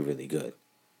 He must be really good.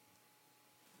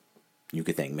 You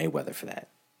could thank Mayweather for that.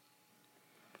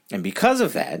 And because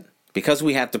of that, because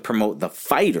we have to promote the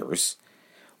fighters,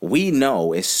 we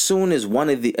know as soon as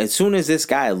this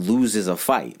guy loses a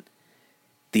fight,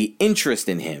 the interest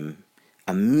in him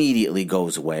immediately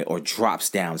goes away or drops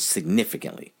down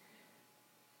significantly.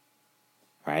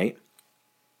 Right?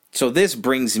 So this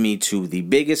brings me to the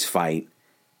biggest fight,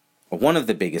 or one of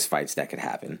the biggest fights that could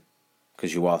happen,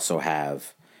 because you also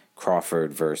have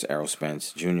Crawford versus Errol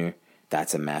Spence Jr.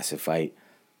 That's a massive fight.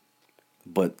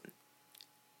 But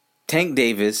Tank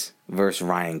Davis versus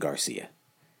Ryan Garcia.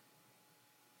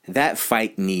 That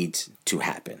fight needs to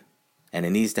happen. And it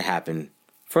needs to happen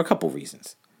for a couple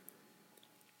reasons.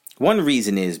 One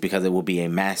reason is because it will be a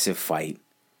massive fight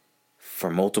for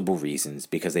multiple reasons,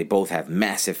 because they both have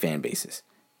massive fan bases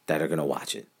that are going to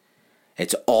watch it.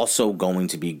 It's also going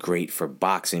to be great for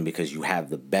boxing because you have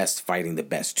the best fighting the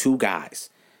best. Two guys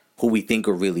who we think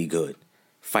are really good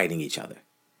fighting each other.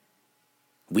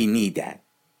 We need that.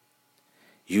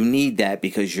 You need that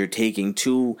because you're taking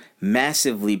two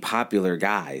massively popular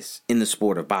guys in the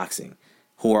sport of boxing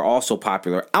who are also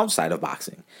popular outside of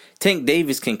boxing. Tank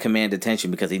Davis can command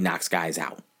attention because he knocks guys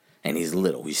out. And he's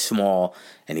little, he's small,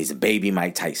 and he's a baby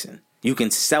Mike Tyson. You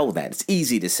can sell that. It's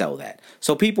easy to sell that.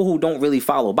 So people who don't really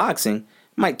follow boxing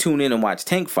might tune in and watch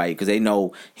Tank fight because they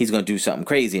know he's going to do something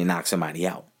crazy and knock somebody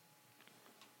out.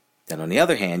 Then on the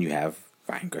other hand, you have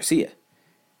Ryan Garcia,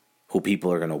 who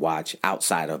people are going to watch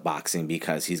outside of boxing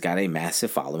because he's got a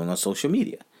massive following on social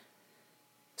media.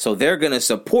 So they're going to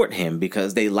support him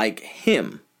because they like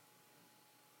him.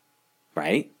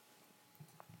 Right?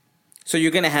 So you're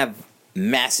going to have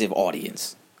massive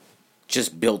audience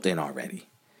just built in already.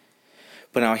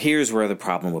 But now here's where the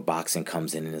problem with boxing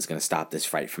comes in and is going to stop this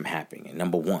fight from happening. And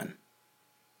number one,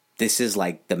 this is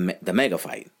like the mega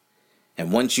fight.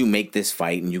 And once you make this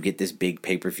fight and you get this big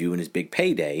pay-per-view and this big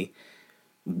payday,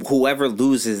 whoever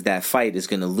loses that fight is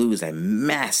going to lose a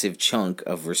massive chunk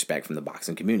of respect from the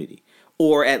boxing community.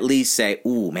 Or at least say,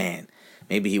 ooh, man,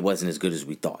 maybe he wasn't as good as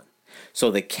we thought.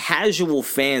 So the casual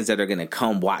fans that are going to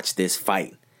come watch this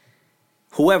fight,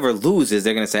 whoever loses,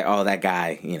 they're going to say, oh, that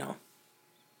guy,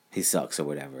 he sucks or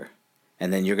whatever.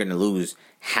 And then you're going to lose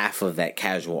half of that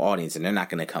casual audience and they're not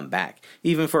going to come back.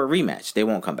 Even for a rematch, they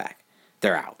won't come back.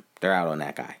 They're out. They're out on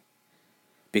that guy.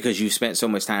 Because you spent so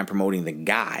much time promoting the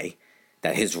guy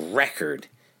that his record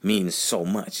means so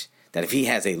much. That if he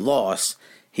has a loss,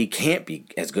 he can't be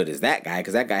as good as that guy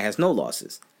because that guy has no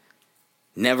losses.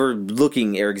 Never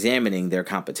looking or examining their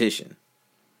competition.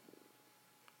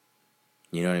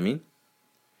 You know what I mean?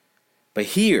 But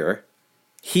here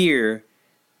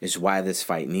is why this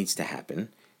fight needs to happen.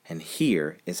 And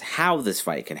here is how this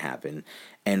fight can happen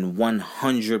and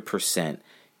 100%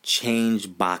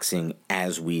 change boxing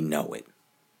as we know it.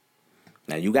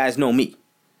 Now, you guys know me.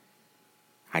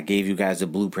 I gave you guys a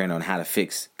blueprint on how to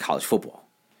fix college football.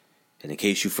 And in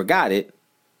case you forgot it,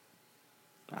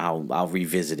 I'll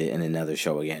revisit it in another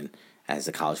show again as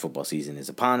the college football season is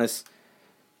upon us.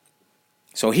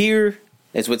 So here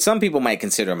is what some people might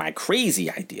consider my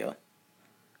crazy idea,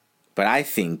 but I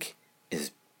think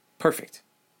is perfect.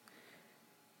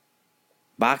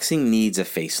 Boxing needs a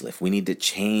facelift. We need to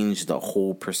change the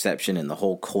whole perception and the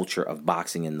whole culture of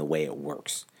boxing and the way it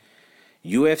works.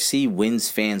 UFC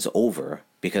wins fans over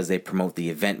because they promote the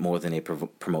event more than they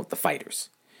promote the fighters.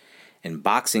 In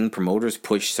boxing, promoters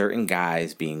push certain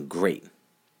guys being great.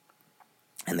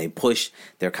 And they push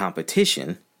their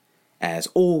competition as,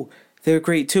 oh, they're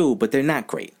great too, but they're not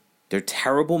great. They're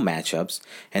terrible matchups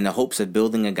in the hopes of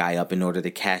building a guy up in order to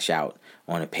cash out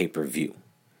on a pay-per-view.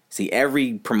 See,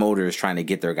 every promoter is trying to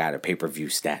get their guy to pay-per-view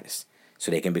status so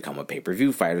they can become a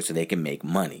pay-per-view fighter so they can make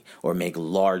money or make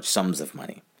large sums of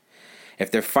money.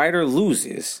 If their fighter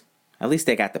loses, at least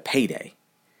they got the payday.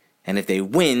 And if they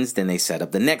wins, then they set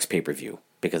up the next pay-per-view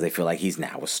because they feel like he's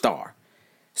now a star.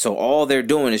 So all they're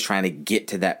doing is trying to get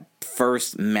to that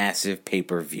first massive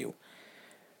pay-per-view.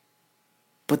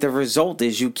 But the result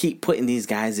is you keep putting these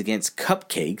guys against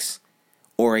cupcakes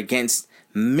or against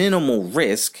minimal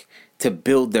risk to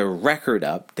build their record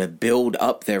up, to build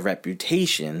up their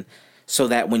reputation, so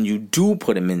that when you do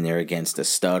put them in there against a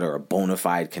stud or a bona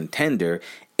fide contender,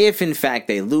 if in fact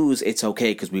they lose, it's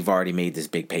okay because we've already made this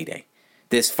big payday.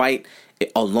 This fight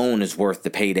alone is worth the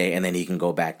payday, and then he can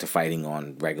go back to fighting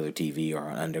on regular TV or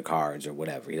on undercards or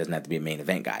whatever. He doesn't have to be a main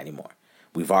event guy anymore.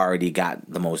 We've already got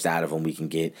the most out of him we can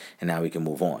get, and now we can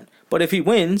move on. But if he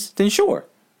wins, then sure.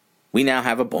 We now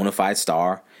have a bona fide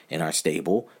star in our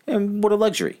stable, and what a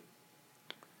luxury.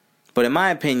 But in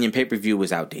my opinion, pay-per-view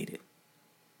is outdated.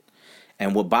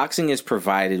 And what boxing is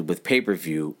provided with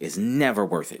pay-per-view is never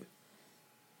worth it.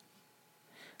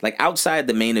 Like outside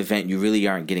the main event, you really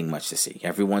aren't getting much to see.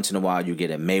 Every once in a while, you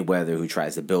get a Mayweather who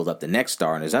tries to build up the next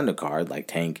star in his undercard, like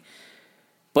Tank.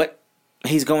 But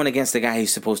he's going against the guy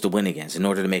he's supposed to win against in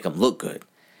order to make him look good.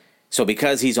 So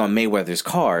because he's on Mayweather's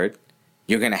card,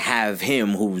 you're going to have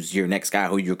him, who's your next guy,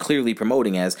 who you're clearly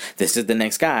promoting as, this is the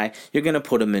next guy. You're going to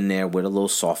put him in there with a little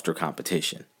softer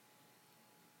competition.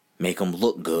 Make him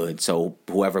look good, so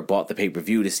whoever bought the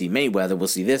pay-per-view to see Mayweather will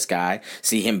see this guy,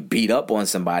 see him beat up on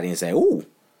somebody and say, ooh,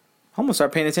 I'm going to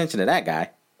start paying attention to that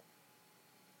guy.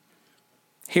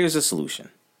 Here's a solution.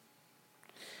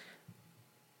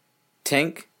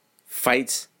 Tank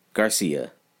fights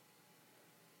Garcia,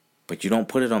 but you don't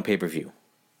put it on pay-per-view.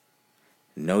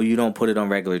 No, you don't put it on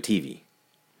regular TV.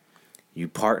 You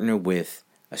partner with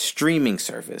a streaming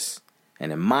service,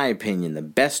 and in my opinion, the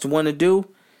best one to do,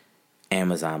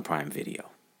 Amazon Prime Video.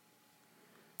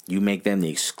 You make them the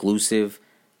exclusive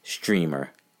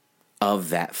streamer of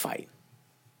that fight.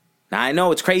 Now, I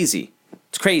know it's crazy.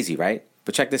 It's crazy, right?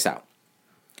 But check this out.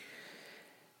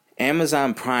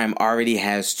 Amazon Prime already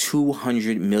has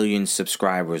 200 million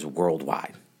subscribers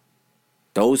worldwide.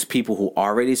 Those people who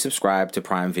already subscribe to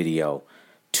Prime Video,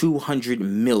 200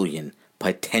 million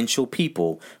potential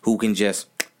people who can just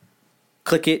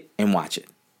click it and watch it.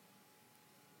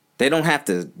 They don't have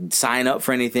to sign up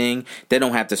for anything. They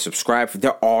don't have to subscribe.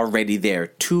 They're already there.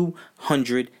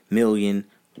 200 million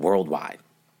worldwide.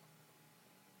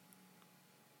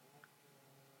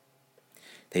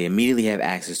 They immediately have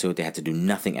access to it. They have to do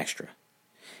nothing extra.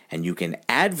 And you can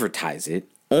advertise it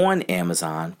on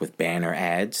Amazon with banner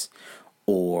ads,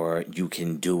 or you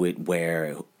can do it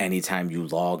where anytime you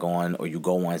log on or you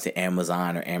go on to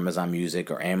Amazon or Amazon Music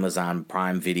or Amazon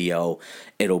Prime Video,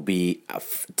 it'll be a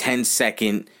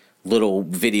 10-second little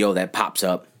video that pops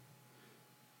up.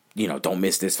 You know, don't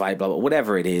miss this fight, blah, blah,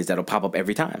 whatever it is, that'll pop up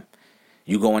every time.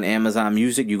 You go on Amazon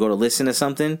Music, you go to listen to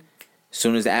something. As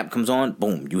soon as the app comes on,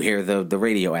 boom, you hear the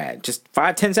radio ad. Just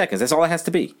 5-10 seconds. That's all it has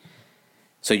to be.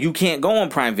 So you can't go on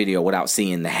Prime Video without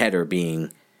seeing the header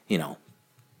being, you know,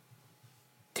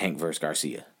 Tank versus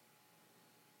Garcia.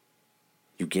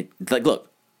 You get, like, look,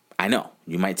 I know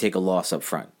you might take a loss up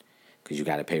front because you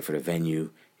got to pay for the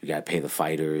venue, you got to pay the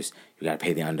fighters, you got to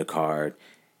pay the undercard.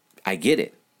 I get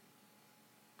it.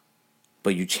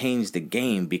 But you change the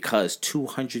game because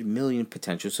 200 million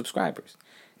potential subscribers.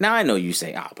 Now, I know you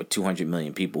say, but 200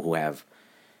 million people who have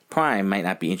Prime might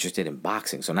not be interested in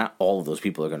boxing, so not all of those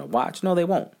people are going to watch. No, they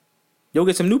won't. You'll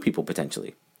get some new people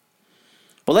potentially.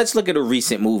 But let's look at a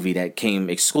recent movie that came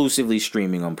exclusively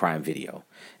streaming on Prime Video.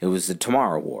 It was The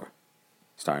Tomorrow War,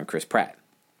 starring Chris Pratt.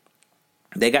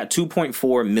 They got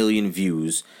 2.4 million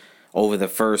views over the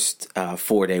first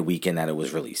 4-day weekend that it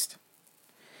was released.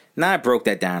 Now I broke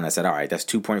that down. I said, all right, that's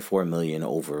 2.4 million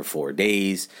over 4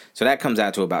 days. So that comes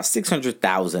out to about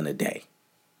 600,000 a day.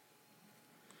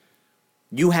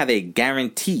 You have a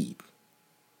guaranteed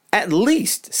at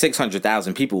least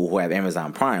 600,000 people who have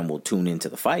Amazon Prime will tune into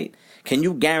the fight. Can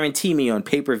you guarantee me on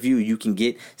pay-per-view you can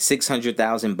get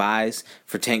 600,000 buys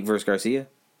for Tank versus Garcia?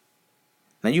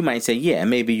 Now you might say, yeah,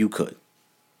 maybe you could.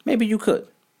 Maybe you could.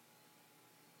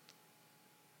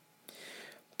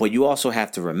 But you also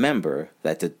have to remember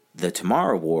that the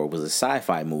Tomorrow War was a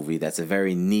sci-fi movie that's a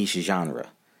very niche genre.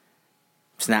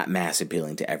 It's not mass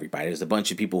appealing to everybody. There's a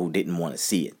bunch of people who didn't want to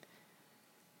see it.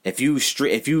 If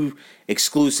you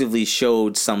exclusively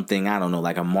showed something, I don't know,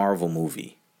 like a Marvel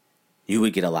movie, you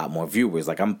would get a lot more viewers.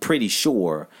 Like, I'm pretty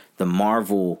sure the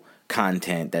Marvel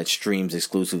content that streams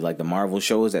exclusively, like the Marvel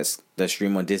shows that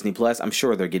stream on Disney Plus, I'm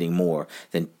sure they're getting more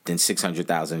than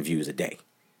 600,000 views a day.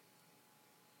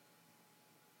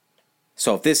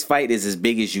 So if this fight is as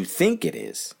big as you think it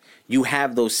is, you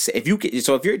have those. If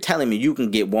you're telling me you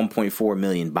can get 1.4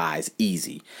 million buys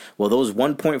easy, well, those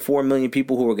 1.4 million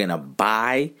people who are gonna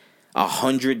buy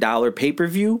 $100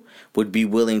 pay-per-view would be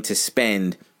willing to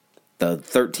spend the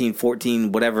 13,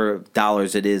 14, whatever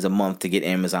dollars it is a month to get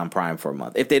Amazon Prime for a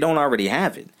month if they don't already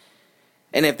have it.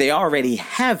 And if they already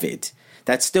have it,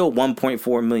 that's still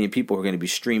 1.4 million people who are going to be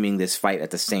streaming this fight at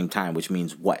the same time, which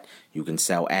means what? You can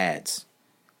sell ads.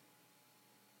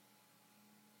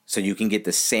 So you can get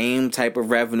the same type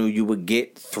of revenue you would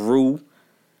get through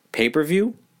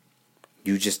pay-per-view.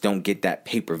 You just don't get that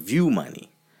pay-per-view money.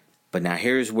 But now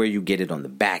here's where you get it on the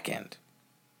back end.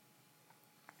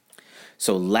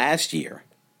 So last year,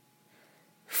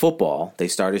 football, they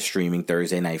started streaming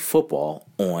Thursday Night Football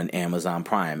on Amazon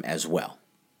Prime as well.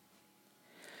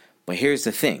 But here's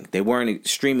the thing. They weren't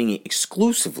streaming it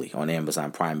exclusively on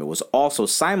Amazon Prime. It was also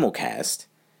simulcast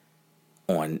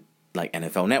on like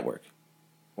NFL Network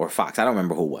or Fox. I don't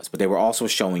remember who it was, but they were also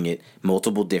showing it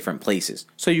multiple different places.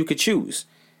 So you could choose.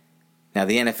 Now,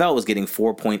 the NFL was getting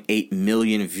 4.8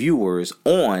 million viewers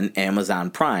on Amazon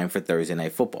Prime for Thursday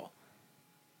Night Football.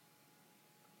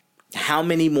 How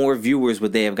many more viewers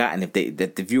would they have gotten if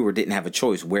the viewer didn't have a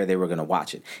choice where they were going to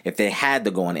watch it? If they had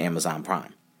to go on Amazon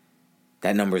Prime,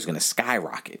 that number is going to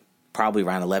skyrocket, probably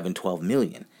around 11, 12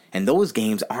 million. And those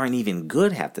games aren't even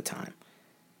good half the time.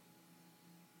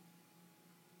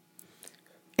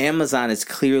 Amazon is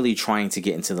clearly trying to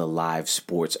get into the live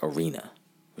sports arena,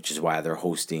 which is why they're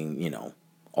hosting,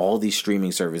 all these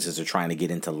streaming services are trying to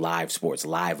get into live sports,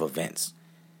 live events.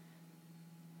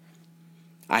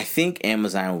 I think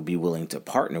Amazon will be willing to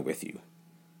partner with you,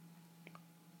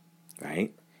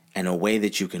 right? And a way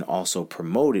that you can also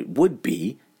promote it would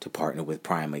be to partner with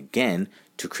Prime again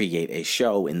to create a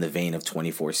show in the vein of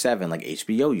 24/7 like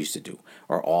HBO used to do,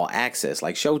 or All Access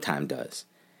like Showtime does,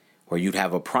 where you'd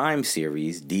have a Prime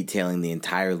series detailing the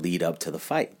entire lead up to the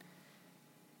fight.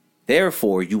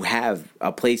 Therefore, you have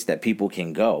a place that people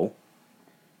can go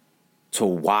to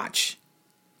watch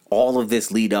all of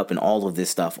this lead up and all of this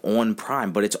stuff on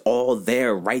Prime, but it's all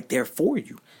there, right there for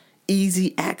you.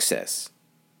 Easy access.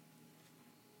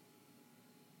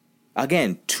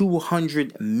 Again,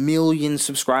 200 million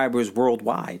subscribers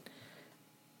worldwide.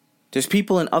 There's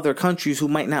people in other countries who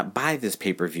might not buy this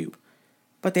pay-per-view,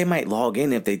 but they might log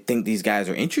in if they think these guys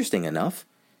are interesting enough.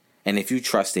 And if you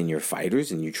trust in your fighters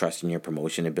and you trust in your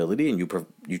promotion ability and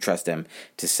you trust them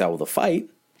to sell the fight,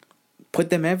 put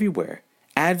them everywhere.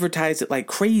 Advertise it like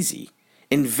crazy.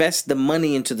 Invest the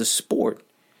money into the sport.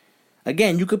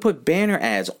 Again, you could put banner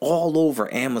ads all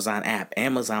over Amazon app,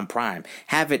 Amazon Prime.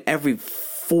 Have it every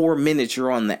 4 minutes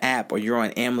you're on the app or you're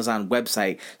on Amazon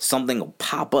website, something will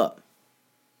pop up.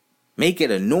 Make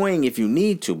it annoying if you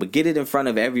need to, but get it in front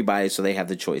of everybody so they have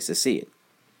the choice to see it.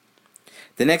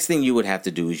 The next thing you would have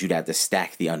to do is you'd have to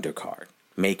stack the undercard.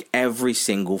 Make every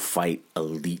single fight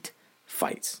elite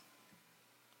fights.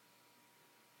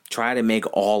 Try to make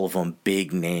all of them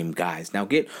big name guys. Now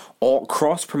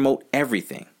cross promote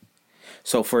everything.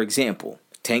 So for example,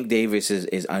 Tank Davis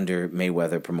is under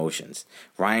Mayweather Promotions.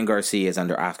 Ryan Garcia is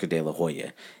under Oscar De La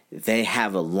Hoya. They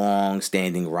have a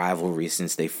long-standing rivalry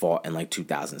since they fought in like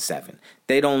 2007.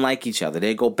 They don't like each other.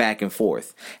 They go back and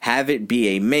forth. Have it be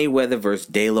a Mayweather versus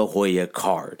De La Hoya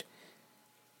card.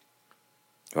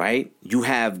 Right? You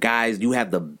have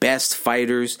the best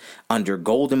fighters under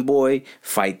Golden Boy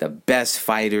fight the best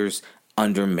fighters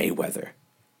under Mayweather.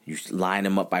 You line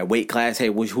them up by weight class. Hey,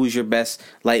 who's your best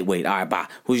lightweight? All right, bah.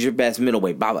 Who's your best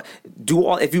middleweight? Bah, bah. Do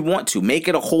all if you want to. Make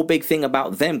it a whole big thing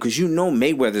about them because you know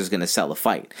Mayweather's going to sell a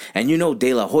fight, and you know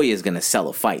De La Hoya is going to sell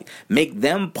a fight. Make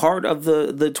them part of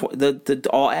the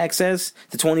all access,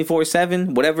 the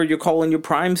 24/7, whatever you're calling your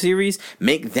Prime series.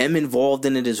 Make them involved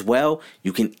in it as well.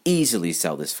 You can easily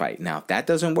sell this fight. Now, if that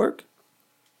doesn't work,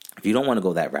 if you don't want to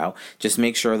go that route, just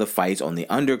make sure the fights on the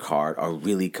undercard are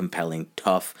really compelling,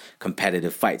 tough,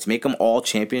 competitive fights. Make them all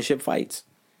championship fights.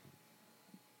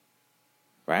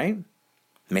 Right?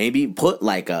 Maybe put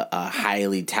like a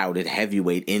highly touted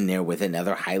heavyweight in there with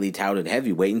another highly touted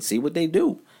heavyweight and see what they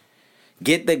do.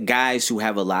 Get the guys who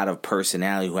have a lot of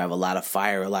personality, who have a lot of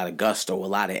fire, a lot of gusto, a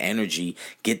lot of energy.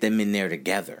 Get them in there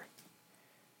together.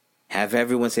 Have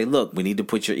everyone say, look, we need to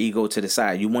put your ego to the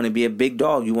side. You want to be a big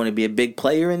dog? You want to be a big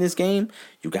player in this game?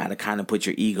 You got to kind of put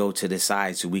your ego to the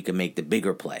side so we can make the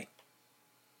bigger play.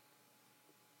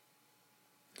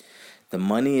 The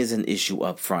money is an issue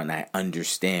up front. I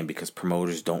understand because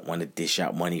promoters don't want to dish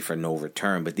out money for no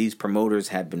return. But these promoters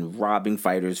have been robbing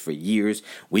fighters for years.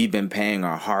 We've been paying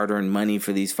our hard-earned money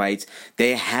for these fights.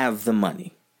 They have the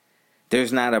money.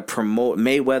 There's not a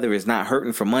Mayweather is not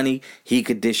hurting for money. He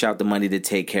could dish out the money to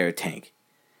take care of Tank.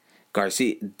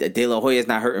 Garcia, De La Hoya is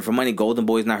not hurting for money. Golden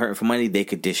Boy is not hurting for money. They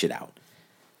could dish it out.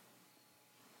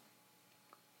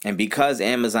 And because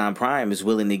Amazon Prime is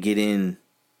willing to get in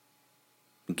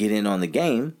on the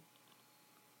game,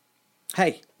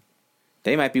 hey,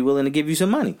 they might be willing to give you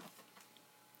some money.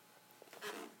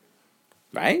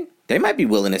 Right? They might be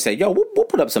willing to say, yo, we'll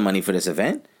put up some money for this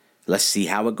event. Let's see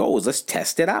how it goes. Let's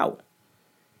test it out.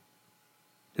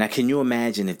 Now, can you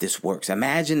imagine if this works?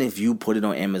 Imagine if you put it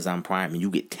on Amazon Prime and you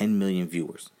get 10 million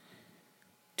viewers.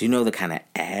 Do you know the kind of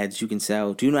ads you can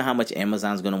sell? Do you know how much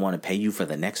Amazon's going to want to pay you for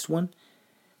the next one?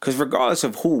 Because regardless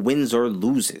of who wins or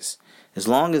loses, as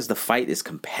long as the fight is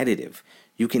competitive,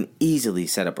 you can easily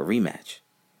set up a rematch.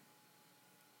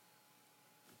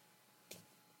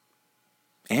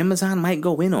 Amazon might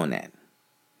go in on that.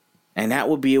 And that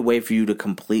would be a way for you to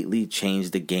completely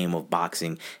change the game of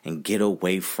boxing and get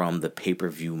away from the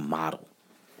pay-per-view model.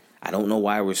 I don't know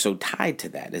why we're so tied to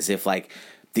that, as if like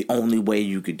the only way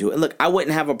you could do it. Look, I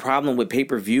wouldn't have a problem with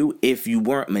pay-per-view if you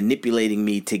weren't manipulating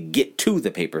me to get to the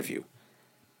pay-per-view.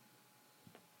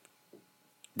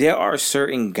 There are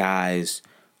certain guys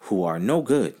who are no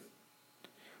good,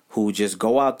 who just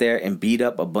go out there and beat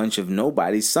up a bunch of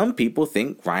nobodies. Some people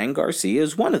think Ryan Garcia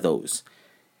is one of those.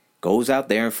 Goes out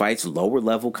there and fights lower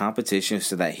level competition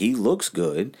so that he looks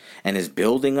good and is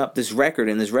building up this record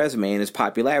and this resume and his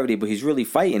popularity, but he's really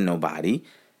fighting nobody.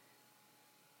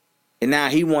 And now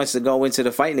he wants to go into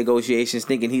the fight negotiations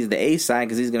thinking he's the A side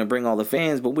because he's going to bring all the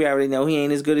fans, but we already know he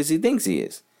ain't as good as he thinks he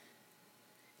is.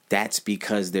 That's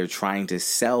because they're trying to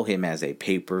sell him as a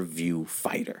pay-per-view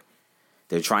fighter.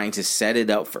 They're trying to set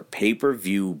it up for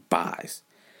pay-per-view buys.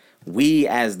 We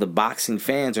as the boxing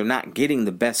fans are not getting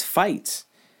the best fights,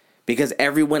 because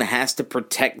everyone has to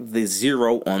protect the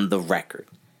zero on the record.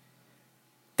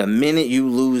 The minute you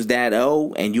lose that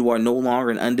O and you are no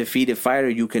longer an undefeated fighter,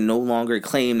 you can no longer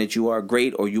claim that you are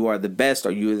great or you are the best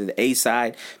or you're the A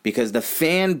side, because the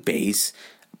fan base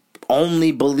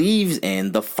only believes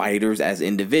in the fighters as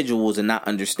individuals and not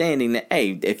understanding that,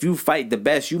 hey, if you fight the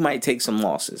best, you might take some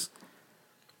losses.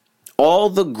 All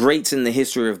the greats in the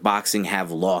history of boxing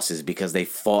have losses because they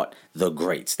fought the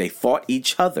greats. They fought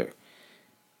each other.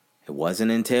 It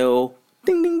wasn't until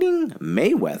ding, ding, ding,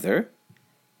 Mayweather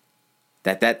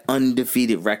that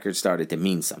undefeated record started to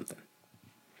mean something.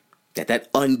 That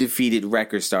undefeated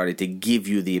record started to give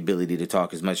you the ability to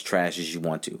talk as much trash as you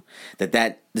want to.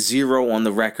 That zero on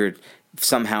the record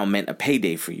somehow meant a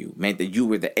payday for you. Meant that you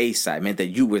were the A side. Meant that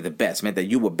you were the best. Meant that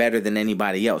you were better than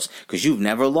anybody else. Because you've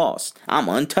never lost. I'm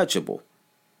untouchable.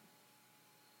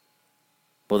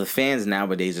 Well, the fans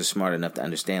nowadays are smart enough to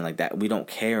understand like that. We don't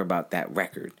care about that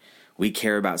record. We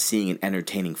care about seeing an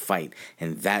entertaining fight.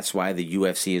 And that's why the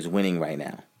UFC is winning right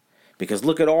now. Because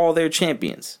look at all their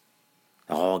champions.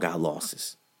 They all got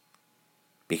losses.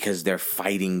 Because they're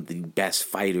fighting the best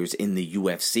fighters in the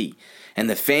UFC. And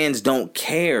the fans don't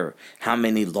care how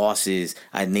many losses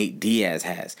Nate Diaz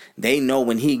has. They know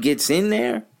when he gets in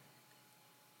there,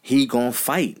 he gonna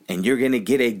fight. And you're gonna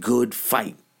get a good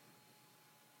fight.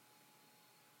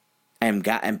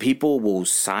 And people will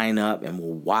sign up and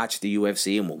will watch the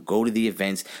UFC and will go to the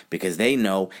events because they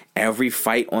know every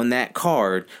fight on that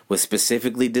card was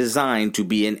specifically designed to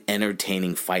be an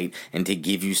entertaining fight and to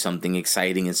give you something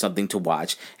exciting and something to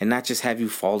watch and not just have you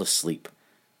fall asleep.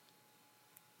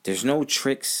 There's no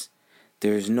tricks.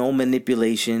 There's no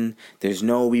manipulation. There's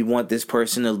no we want this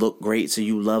person to look great so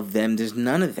you love them. There's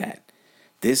none of that.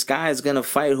 This guy is going to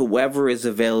fight whoever is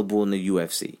available in the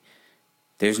UFC.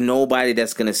 There's nobody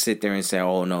that's going to sit there and say,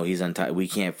 oh, no, he's untied. We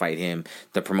can't fight him.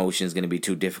 The promotion is going to be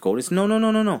too difficult. It's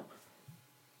no.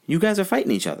 You guys are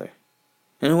fighting each other.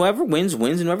 And whoever wins,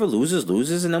 wins. And whoever loses,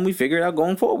 loses. And then we figure it out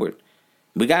going forward.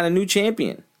 We got a new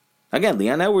champion. Again,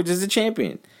 Leon Edwards is the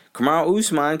champion. Kamaru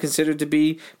Usman, considered to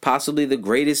be possibly the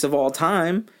greatest of all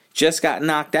time, just got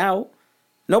knocked out.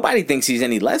 Nobody thinks he's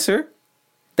any lesser.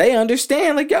 They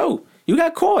understand, like, yo, you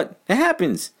got caught. It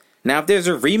happens. Now, if there's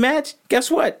a rematch, guess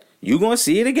what? You're going to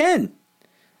see it again.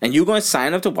 And you're going to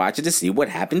sign up to watch it to see what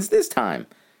happens this time.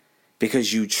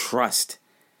 Because you trust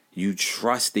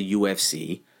the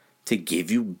UFC to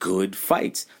give you good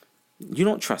fights. You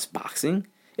don't trust boxing.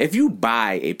 If you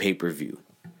buy a pay-per-view,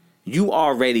 you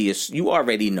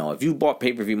already know. If you bought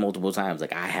pay-per-view multiple times,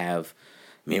 like I have,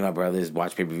 me and my brothers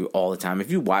watch pay-per-view all the time.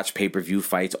 If you watch pay-per-view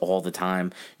fights all the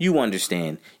time, you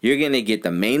understand. You're going to get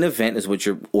the main event is what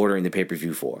you're ordering the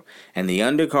pay-per-view for. And the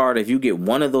undercard, if you get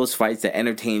one of those fights that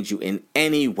entertains you in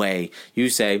any way, you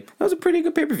say, that was a pretty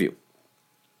good pay-per-view.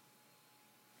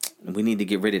 We need to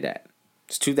get rid of that.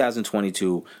 It's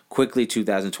 2022. Quickly,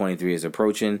 2023 is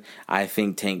approaching. I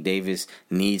think Tank Davis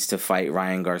needs to fight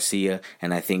Ryan Garcia,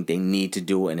 and I think they need to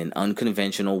do it in an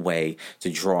unconventional way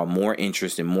to draw more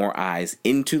interest and more eyes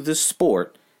into the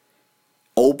sport.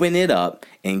 Open it up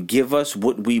and give us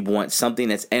what we want, something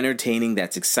that's entertaining,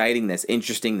 that's exciting, that's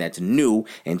interesting, that's new,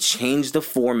 and change the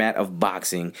format of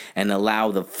boxing and allow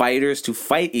the fighters to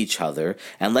fight each other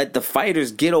and let the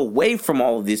fighters get away from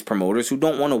all of these promoters who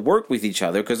don't want to work with each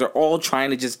other because they're all trying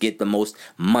to just get the most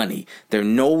money. They're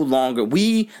no longer,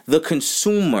 we, the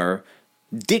consumer,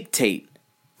 dictate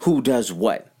who does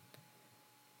what.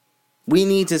 We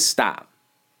need to stop.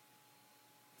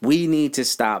 We need to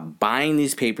stop buying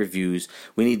these pay-per-views.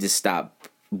 We need to stop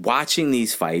watching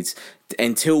these fights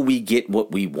until we get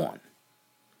what we want.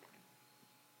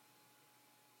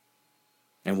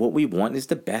 And what we want is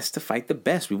the best to fight the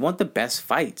best. We want the best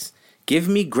fights. Give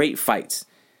me great fights.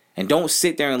 And don't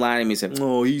sit there and lie to me and say,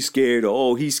 oh, he's scared.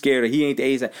 Oh, he's scared. Or he ain't the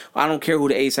A side. I don't care who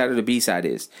the A side or the B side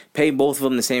is. Pay both of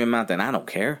them the same amount, then I don't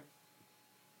care.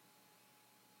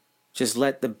 Just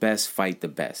let the best fight the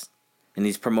best. And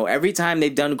these every time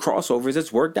they've done crossovers,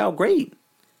 it's worked out great.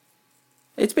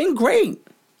 It's been great.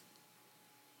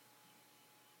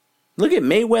 Look at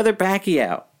Mayweather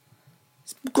Pacquiao.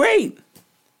 It's great.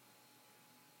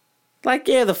 Like,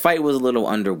 yeah, the fight was a little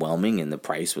underwhelming and the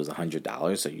price was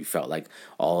 $100. So you felt like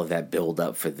all of that build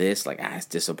up for this, like, it's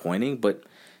disappointing. But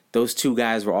those two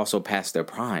guys were also past their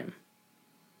prime.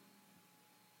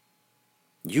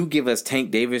 You give us Tank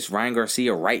Davis, Ryan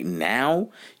Garcia right now,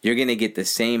 you're going to get the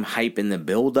same hype in the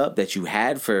build-up that you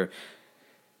had for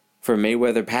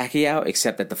Mayweather Pacquiao,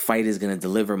 except that the fight is going to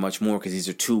deliver much more because these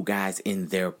are two guys in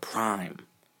their prime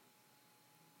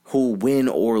who, win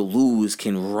or lose,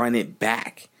 can run it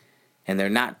back. And they're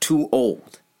not too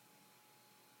old.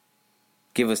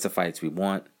 Give us the fights we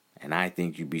want, and I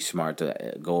think you'd be smart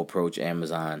to go approach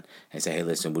Amazon and say, hey,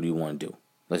 listen, what do you want to do?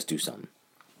 Let's do something.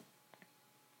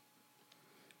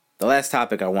 The last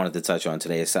topic I wanted to touch on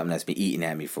today is something that's been eating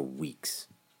at me for weeks.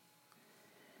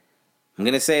 I'm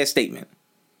going to say a statement,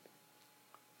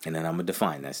 and then I'm going to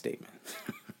define that statement.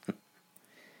 I'm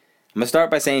going to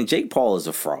start by saying Jake Paul is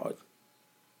a fraud.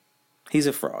 He's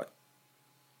a fraud.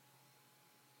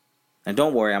 And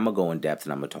don't worry, I'm going to go in depth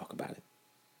and I'm going to talk about it.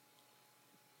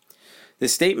 The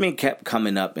statement kept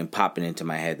coming up and popping into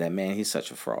my head that, man, he's such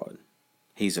a fraud.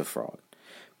 He's a fraud.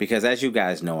 Because as you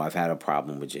guys know, I've had a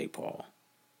problem with Jake Paul.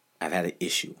 I've had an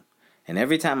issue. And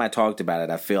every time I talked about it,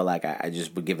 I feel like I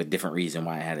just would give a different reason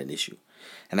why I had an issue.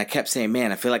 And I kept saying,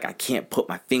 man, I feel like I can't put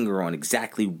my finger on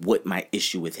exactly what my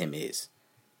issue with him is.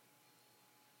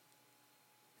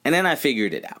 And then I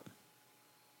figured it out.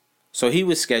 So he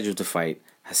was scheduled to fight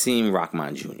Hasim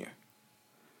Rahman Jr.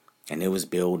 And it was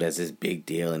billed as this big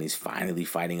deal, and he's finally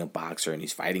fighting a boxer, and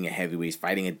he's fighting a heavyweight, he's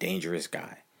fighting a dangerous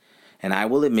guy. And I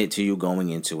will admit to you, going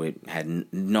into it, had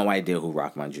no idea who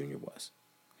Rahman Jr. was.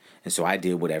 And so I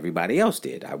did what everybody else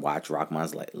did. I watched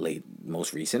Rahman's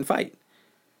most recent fight.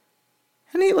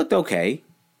 And he looked okay.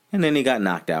 And then he got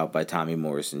knocked out by Tommy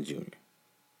Morrison Jr.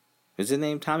 Is his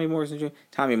name Tommy Morrison Jr.?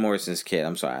 Tommy Morrison's kid.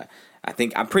 I'm sorry.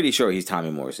 I'm pretty sure he's Tommy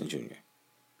Morrison Jr.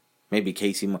 Maybe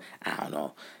Casey. I don't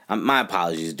know. My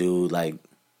apologies, dude. Like,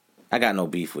 I got no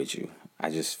beef with you.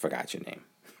 I just forgot your name.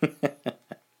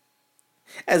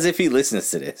 As if he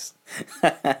listens to this.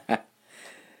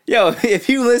 Yo, if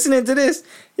you listening to this,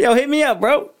 yo, hit me up,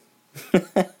 bro.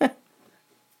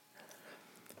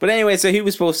 But anyway, so he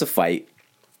was supposed to fight.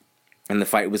 And the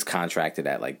fight was contracted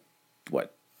at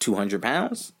 200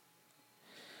 pounds?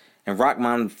 And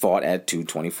Rockman fought at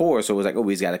 224, so it was like, oh,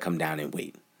 he's got to come down and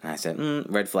wait. And I said,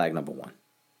 red flag number one.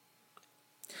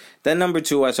 Then number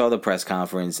two, I saw the press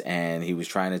conference, and he was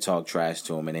trying to talk trash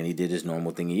to him, and then he did his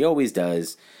normal thing he always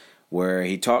does, where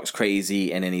he talks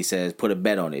crazy, and then he says, put a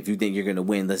bet on it. If you think you're going to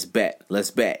win, let's bet.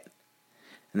 Let's bet.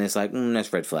 And it's like,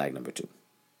 that's red flag number two.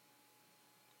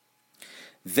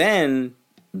 Then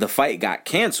the fight got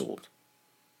canceled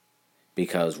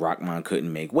because Rockman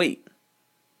couldn't make weight.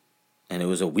 And it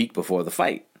was a week before the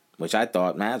fight, which I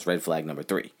thought, man, that's red flag number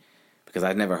three. Because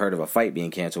I'd never heard of a fight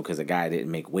being canceled because a guy didn't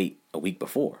make weight a week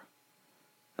before.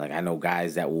 Like, I know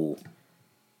guys that will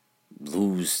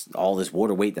lose all this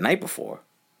water weight the night before.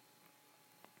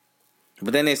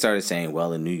 But then they started saying,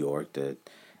 well, in New York, the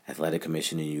Athletic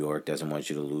Commission in New York doesn't want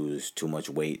you to lose too much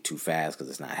weight too fast because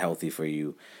it's not healthy for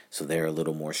you. So they're a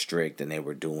little more strict, and they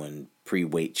were doing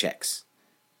pre-weight checks.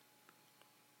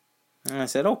 And I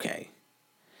said, okay.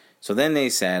 So then they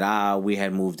said, we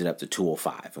had moved it up to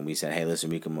 205. And we said, hey,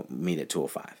 listen, we can meet at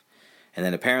 205. And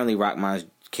then apparently Rockman's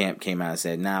camp came out and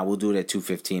said, we'll do it at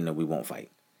 215 and we won't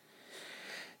fight.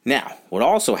 Now, what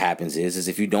also happens is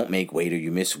if you don't make weight or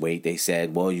you miss weight, they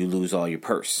said, well, you lose all your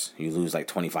purse. You lose like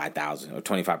 25,000 or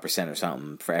 25% or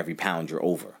something for every pound you're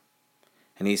over.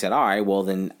 And he said, all right, well,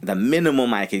 then the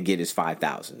minimum I could get is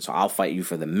 5,000. So I'll fight you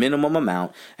for the minimum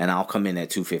amount and I'll come in at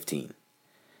 215.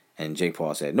 And Jake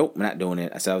Paul said, nope, we're not doing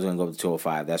it. I said I was going to go to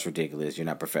 205. That's ridiculous. You're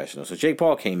not professional. So Jake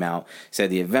Paul came out,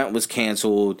 said the event was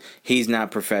canceled. He's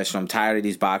not professional. I'm tired of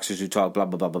these boxers who talk blah,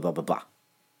 blah, blah, blah, blah, blah, blah.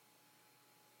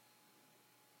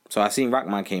 So I seen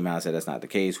Rockman came out and said that's not the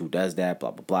case. Who does that?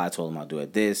 Blah, blah, blah. I told him I'll do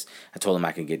it this. I told him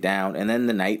I can get down. And then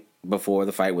the night before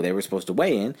the fight where they were supposed to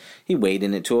weigh in, he weighed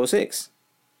in at 206.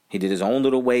 He did his own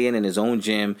little weigh-in in his own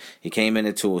gym. He came in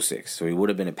at 206. So he would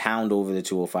have been a pound over the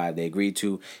 205 they agreed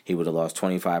to. He would have lost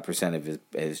 25% of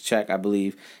his check, I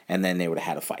believe. And then they would have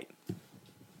had a fight.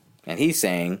 And he's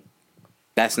saying,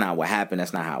 that's not what happened.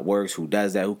 That's not how it works. Who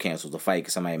does that? Who cancels the fight?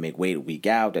 Because somebody make weight a week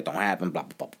out. That don't happen. Blah,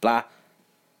 blah, blah, blah, blah.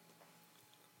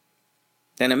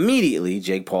 Then immediately,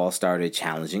 Jake Paul started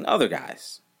challenging other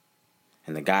guys.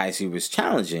 And the guys he was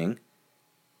challenging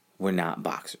were not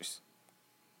boxers.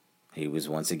 He was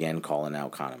once again calling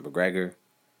out Conor McGregor,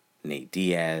 Nate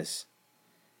Diaz.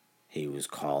 He was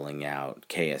calling out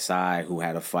KSI, who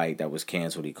had a fight that was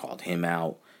canceled. He called him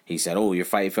out. He said, oh, your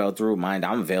fight fell through. Mind,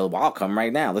 I'm available. I'll come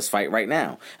right now. Let's fight right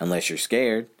now. Unless you're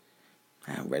scared.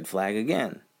 Red flag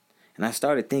again. And I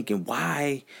started thinking,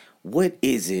 why? What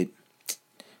is it?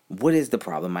 What is the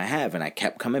problem I have? And I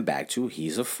kept coming back to,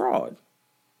 he's a fraud.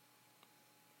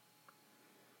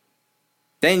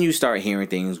 Then you start hearing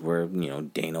things where,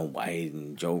 Dana White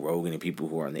and Joe Rogan and people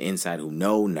who are on the inside who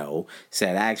know,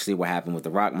 said actually what happened with the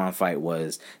Rockman fight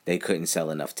was they couldn't sell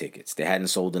enough tickets. They hadn't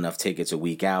sold enough tickets a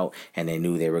week out, and they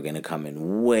knew they were going to come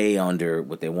in way under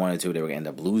what they wanted to. They were going to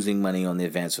end up losing money on the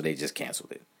event, so they just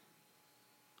canceled it.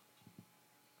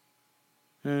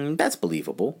 That's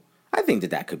believable. I think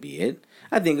that could be it.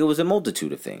 I think it was a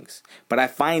multitude of things. But I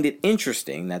find it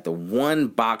interesting that the one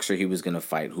boxer he was going to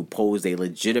fight who posed a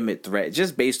legitimate threat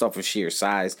just based off of sheer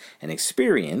size and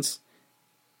experience,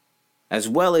 as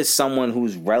well as someone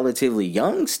who's relatively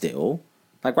young still,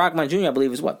 like Rockman Jr., I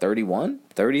believe is 31?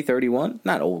 31?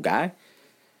 Not old guy.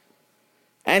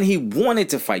 And he wanted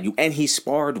to fight you, and he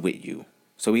sparred with you.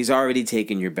 So he's already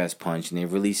taken your best punch, and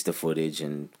they've released the footage,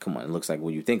 and come on, it looks like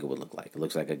what you think it would look like. It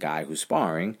looks like a guy who's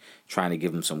sparring, trying to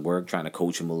give him some work, trying to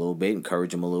coach him a little bit,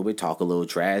 encourage him a little bit, talk a little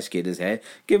trash, get his head,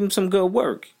 give him some good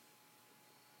work.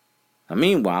 Now,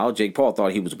 meanwhile, Jake Paul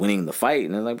thought he was winning the fight,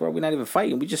 and they're like, bro, we're not even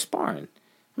fighting, we're just sparring.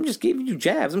 I'm just giving you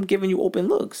jabs, I'm giving you open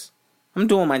looks. I'm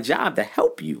doing my job to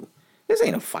help you. This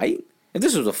ain't a fight. If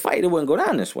this was a fight, it wouldn't go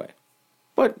down this way.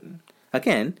 But,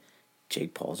 again,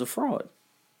 Jake Paul's a fraud.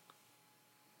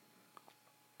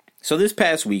 So this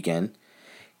past weekend,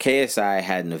 KSI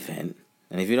had an event,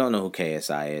 and if you don't know who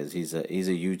KSI is, he's a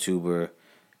YouTuber,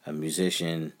 a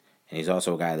musician, and he's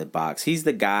also a guy that boxes. He's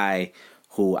the guy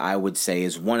who I would say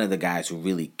is one of the guys who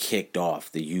really kicked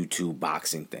off the YouTube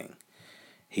boxing thing.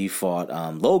 He fought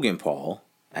Logan Paul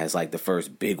as like the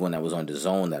first big one that was on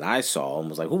DAZN that I saw, and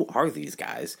was like, who are these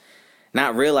guys?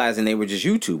 Not realizing they were just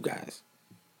YouTube guys.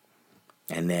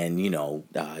 And then,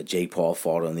 Jake Paul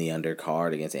fought on the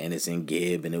undercard against Anderson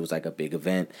Gibb, and it was like a big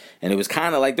event. And it was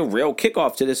kind of like the real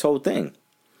kickoff to this whole thing.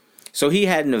 So he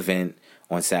had an event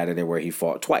on Saturday where he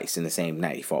fought twice in the same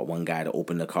night. He fought one guy to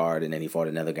open the card, and then he fought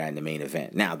another guy in the main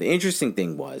event. Now, the interesting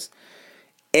thing was,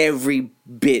 every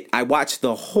bit, I watched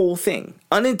the whole thing.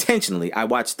 Unintentionally, I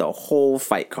watched the whole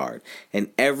fight card.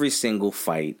 And every single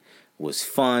fight was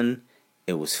fun.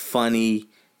 It was funny.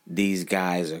 These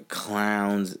guys are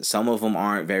clowns. Some of them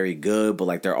aren't very good, but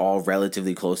like they're all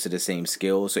relatively close to the same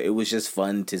skill. So it was just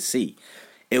fun to see.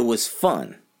 It was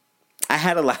fun. I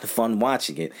had a lot of fun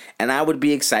watching it, and I would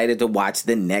be excited to watch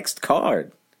the next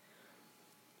card.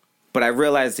 But I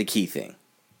realized the key thing.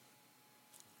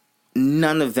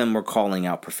 None of them were calling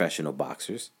out professional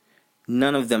boxers.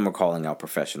 None of them were calling out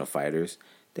professional fighters.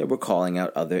 They were calling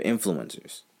out other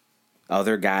influencers.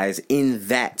 Other guys in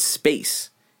that space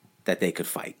that they could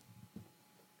fight.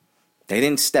 They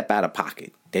didn't step out of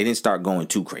pocket. They didn't start going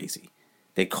too crazy.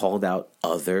 They called out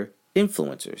other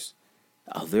influencers.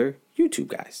 Other YouTube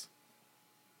guys.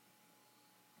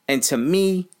 And to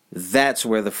me, that's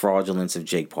where the fraudulence of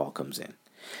Jake Paul comes in.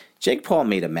 Jake Paul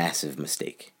made a massive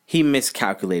mistake. He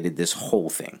miscalculated this whole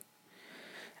thing.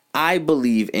 I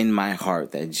believe in my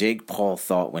heart that Jake Paul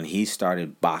thought when he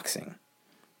started boxing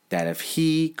that if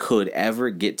he could ever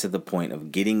get to the point of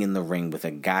getting in the ring with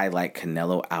a guy like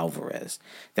Canelo Alvarez,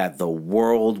 that the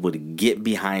world would get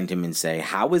behind him and say,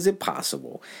 how is it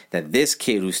possible that this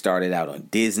kid who started out on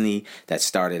Disney, that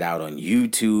started out on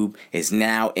YouTube, is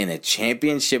now in a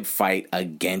championship fight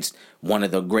against one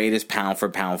of the greatest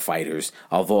pound-for-pound fighters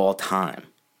of all time?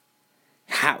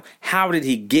 How did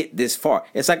he get this far?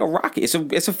 It's like a rocket.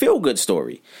 It's a feel-good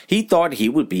story. He thought he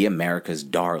would be America's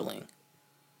darling.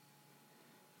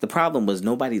 The problem was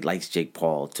nobody likes Jake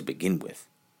Paul to begin with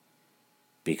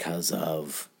because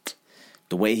of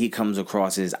the way he comes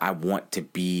across is, I want to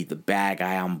be the bad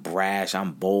guy. I'm brash.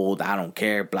 I'm bold. I don't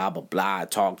care. Blah, blah, blah. I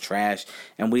talk trash.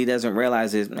 And what he doesn't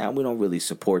realize is, we don't really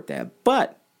support that.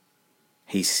 But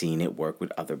he's seen it work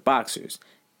with other boxers.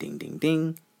 Ding, ding,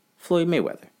 ding. Floyd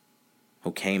Mayweather,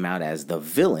 who came out as the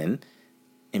villain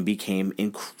and became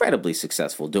incredibly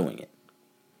successful doing it.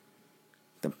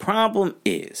 The problem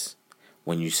is,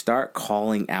 when you start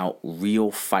calling out real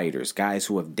fighters, guys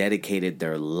who have dedicated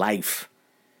their life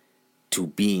to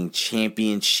being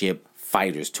championship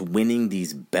fighters, to winning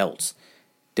these belts,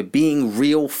 to being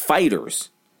real fighters,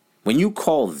 when you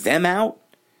call them out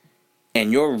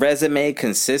and your resume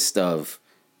consists of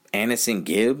Anderson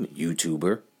Gibb,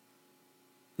 YouTuber,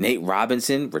 Nate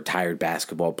Robinson, retired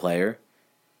basketball player,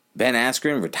 Ben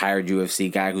Askren, retired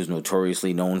UFC guy who's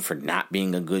notoriously known for not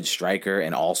being a good striker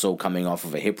and also coming off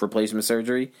of a hip replacement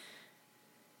surgery.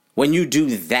 When you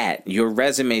do that, your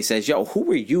resume says, yo, who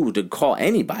are you to call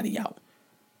anybody out?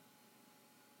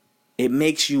 It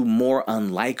makes you more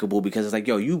unlikable because it's like,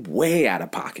 yo, you way out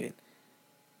of pocket.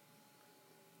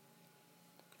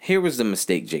 Here was the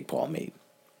mistake Jake Paul made.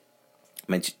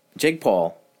 Jake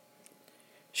Paul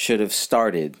should have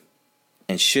started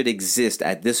and should exist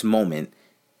at this moment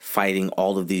fighting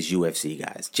all of these UFC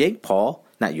guys. Jake Paul,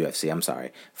 not UFC, I'm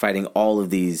sorry, fighting all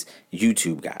of these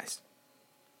YouTube guys.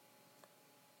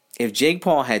 If Jake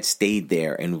Paul had stayed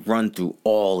there and run through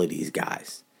all of these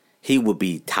guys, he would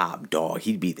be top dog.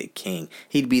 He'd be the king.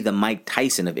 He'd be the Mike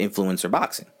Tyson of influencer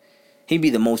boxing. He'd be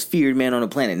the most feared man on the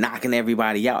planet, knocking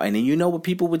everybody out. And then you know what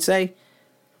people would say?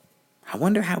 I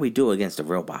wonder how we do against a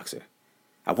real boxer.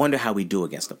 I wonder how we do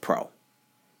against a pro.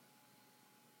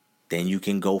 Then you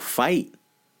can go fight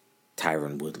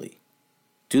Tyron Woodley.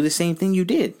 Do the same thing you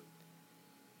did.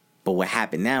 But what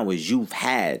happened now is you've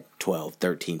had 12,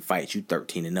 13 fights. You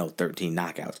 13-0, 13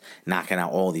 knockouts. Knocking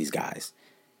out all these guys.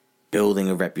 Building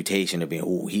a reputation of being,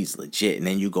 oh, he's legit. And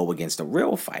then you go against a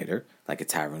real fighter, like a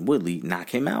Tyron Woodley,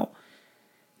 knock him out.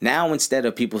 Now instead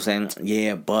of people saying,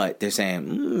 yeah, but, they're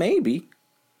saying, maybe.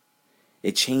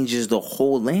 It changes the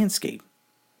whole landscape.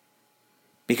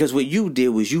 Because what you did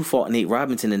was you fought Nate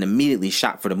Robinson and immediately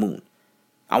shot for the moon.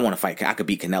 I want to fight. I could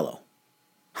beat Canelo.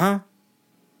 Huh?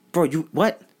 Bro, you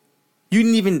what? You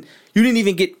didn't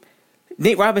even get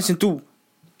Nate Robinson through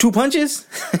 2 punches?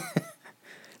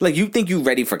 Like, you think you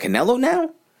ready for Canelo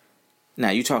now? Now,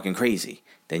 you talking crazy.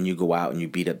 Then you go out and you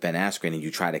beat up Ben Askren and you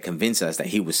try to convince us that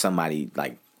he was somebody,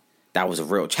 like, that was a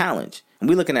real challenge. And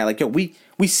we looking at like, yo, we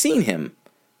seen him.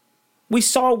 We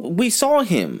saw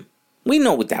him. We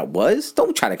know what that was.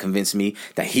 Don't try to convince me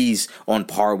that he's on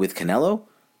par with Canelo.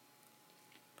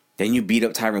 Then you beat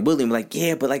up Tyron Woodley and be like,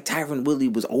 yeah, but like Tyron Woodley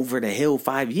was over the hill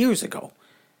 5 years ago.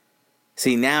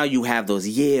 See, now you have those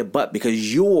yeah, but,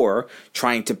 because you're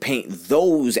trying to paint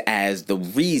those as the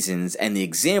reasons and the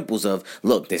examples of,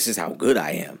 look, this is how good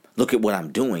I am. Look at what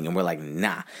I'm doing. And we're like,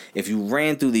 nah. If you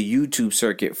ran through the YouTube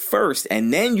circuit first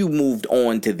and then you moved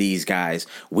on to these guys,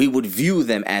 we would view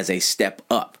them as a step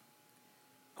up.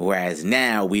 Whereas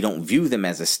now we don't view them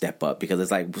as a step up because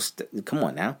it's like, come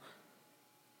on now.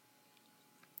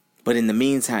 But in the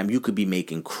meantime, you could be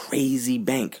making crazy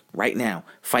bank right now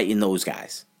fighting those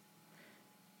guys.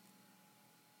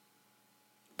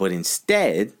 But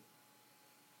instead,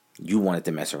 you wanted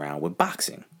to mess around with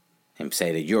boxing. him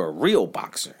say that you're a real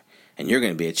boxer and you're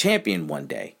going to be a champion one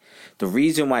day. The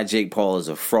reason why Jake Paul is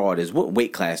a fraud is, what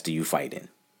weight class do you fight in?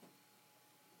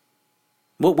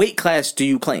 What weight class do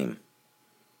you claim?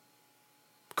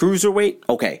 Cruiserweight?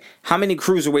 Okay. How many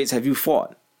cruiserweights have you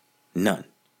fought? None.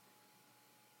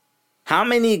 How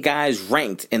many guys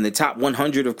ranked in the top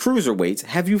 100 of cruiserweights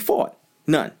have you fought?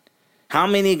 None. How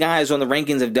many guys on the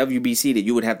rankings of WBC that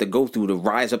you would have to go through to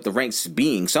rise up the ranks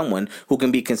being someone who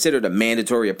can be considered a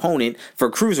mandatory opponent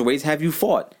for cruiserweights have you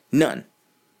fought? None.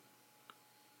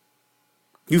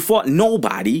 You fought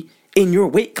nobody in your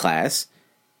weight class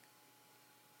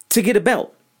to get a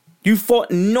belt. You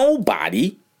fought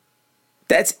nobody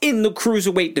that's in the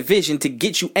cruiserweight division to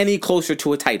get you any closer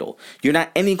to a title. You're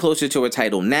not any closer to a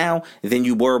title now than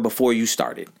you were before you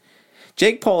started.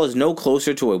 Jake Paul is no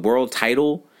closer to a world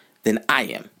title than I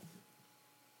am.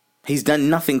 He's done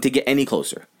nothing to get any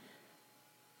closer.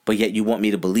 But yet you want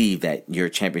me to believe that you're a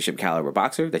championship caliber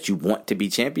boxer, that you want to be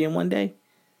champion one day?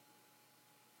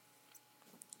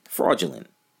 Fraudulent.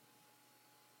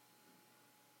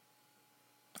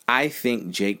 I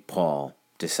think Jake Paul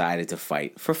decided to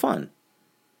fight for fun.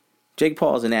 Jake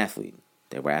Paul is an athlete.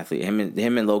 They were athletes.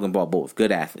 Him and Logan Paul, both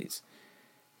good athletes.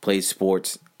 Played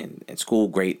sports in school,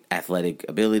 great athletic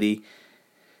ability.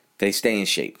 They stay in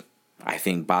shape. I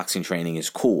think boxing training is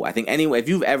cool. I think anyway, if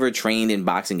you've ever trained in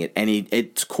boxing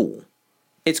it's cool.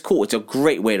 It's cool. It's a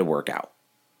great way to work out.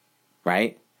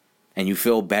 Right? And you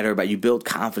feel better, but you build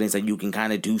confidence that you can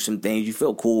kind of do some things. You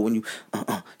feel cool when you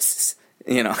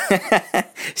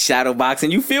shadow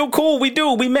boxing. You feel cool. We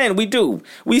do. We do.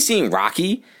 We seen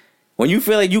Rocky. When you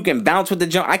feel like you can bounce with the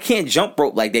jump, I can't jump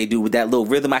rope like they do with that little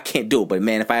rhythm. I can't do it. But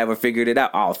man, if I ever figured it out,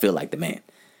 I'll feel like the man.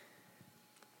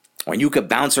 When you could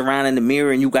bounce around in the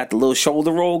mirror and you got the little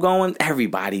shoulder roll going,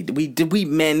 everybody,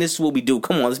 man, this is what we do.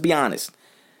 Come on, let's be honest.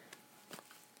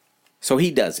 So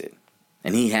he does it.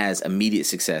 And he has immediate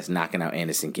success knocking out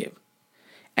Anderson Gibb.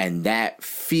 And that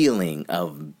feeling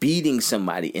of beating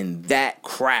somebody in that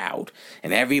crowd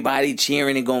and everybody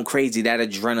cheering and going crazy, that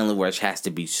adrenaline rush has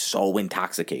to be so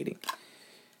intoxicating.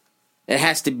 It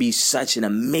has to be such an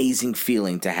amazing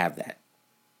feeling to have that.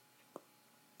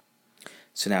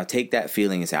 So now take that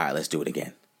feeling and say, all right, let's do it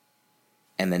again.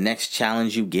 And the next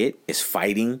challenge you get is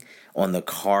fighting on the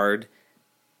card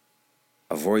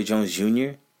of Roy Jones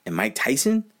Jr. and Mike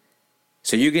Tyson.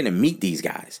 So you're going to meet these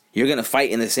guys. You're going to fight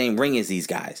in the same ring as these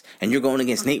guys. And you're going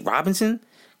against Nate Robinson?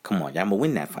 Come on, y'all, I'm going to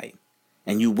win that fight.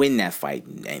 And you win that fight.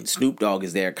 And Snoop Dogg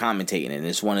is there commentating. And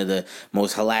it's one of the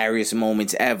most hilarious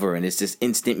moments ever. And it's this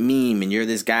instant meme. And you're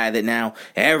this guy that now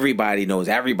everybody knows.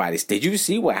 Did you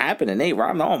see what happened to Nate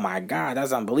Robinson? Oh, my God,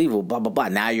 that's unbelievable. Blah, blah, blah.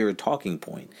 Now you're a talking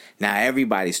point. Now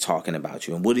everybody's talking about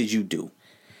you. And what did you do?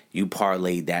 You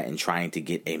parlayed that in trying to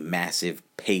get a massive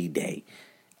payday.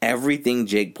 Everything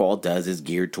Jake Paul does is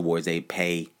geared towards a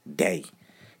payday.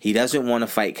 He doesn't want to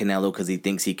fight Canelo because he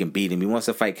thinks he can beat him. He wants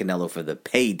to fight Canelo for the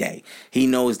payday. He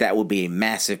knows that would be a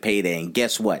massive payday. And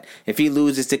guess what? If he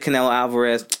loses to Canelo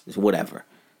Alvarez, whatever.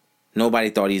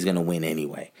 Nobody thought he's going to win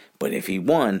anyway. But if he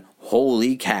won,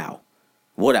 holy cow.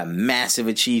 What a massive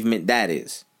achievement that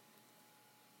is.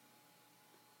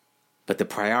 But the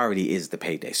priority is the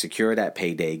payday. Secure that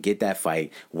payday. Get that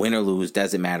fight. Win or lose.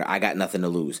 Doesn't matter. I got nothing to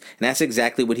lose. And that's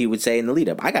exactly what he would say in the lead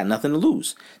up. I got nothing to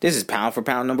lose. This is pound for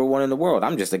pound number one in the world.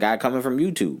 I'm just a guy coming from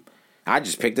YouTube. I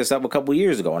just picked this up a couple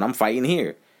years ago and I'm fighting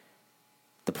here.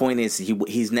 The point is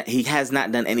he has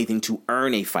not done anything to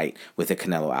earn a fight with a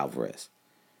Canelo Alvarez.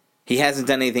 He hasn't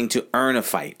done anything to earn a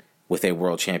fight with a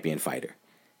world champion fighter.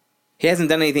 He hasn't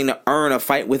done anything to earn a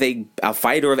fight with a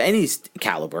fighter of any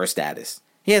caliber or status.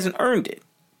 He hasn't earned it.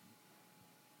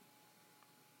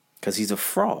 Because he's a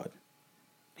fraud.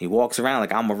 He walks around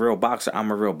like, I'm a real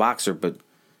boxer, but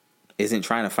isn't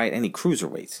trying to fight any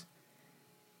cruiserweights.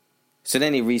 So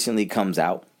then he recently comes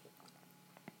out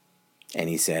and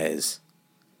he says,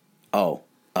 I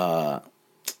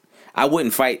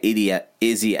wouldn't fight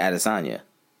Izzy Adesanya,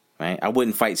 right? I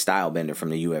wouldn't fight Stylebender from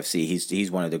the UFC.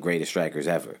 He's one of the greatest strikers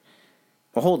ever.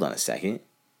 Well, hold on a second.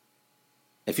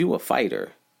 If you a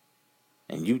fighter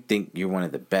and you think you're one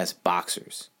of the best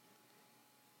boxers,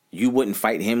 you wouldn't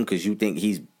fight him because you think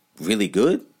he's really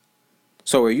good?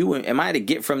 So am I to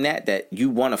get from that you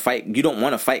want to fight, you don't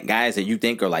want to fight guys that you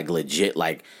think are like legit,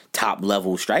 like top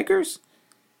level strikers?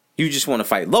 You just want to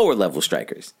fight lower level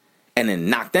strikers and then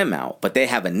knock them out, but they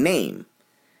have a name.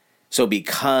 So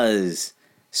because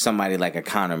somebody like a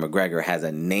Conor McGregor has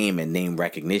a name and name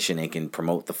recognition and can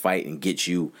promote the fight and get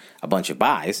you a bunch of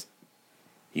buys,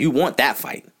 you want that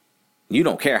fight. You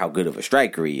don't care how good of a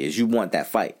striker he is. You want that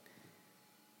fight.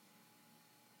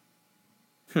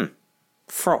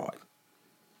 Fraud.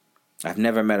 I've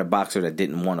never met a boxer that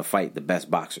didn't want to fight the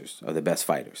best boxers or the best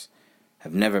fighters.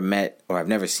 I've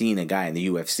never seen a guy in the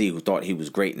UFC who thought he was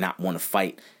great not want to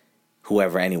fight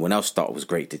whoever anyone else thought was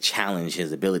great, to challenge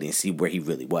his ability and see where he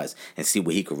really was and see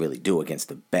what he could really do against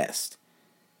the best.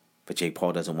 But Jake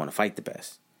Paul doesn't want to fight the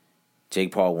best.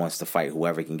 Jake Paul wants to fight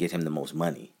whoever can get him the most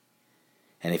money.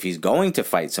 And if he's going to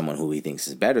fight someone who he thinks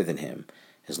is better than him,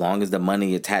 as long as the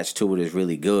money attached to it is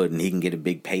really good and he can get a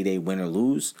big payday, win or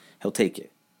lose, he'll take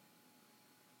it.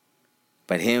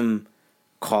 But him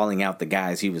calling out the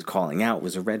guys he was calling out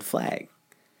was a red flag.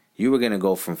 You were going to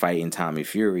go from fighting Tommy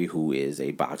Fury, who is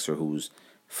a boxer who's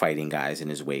fighting guys in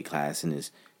his weight class and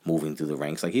is moving through the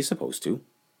ranks like he's supposed to.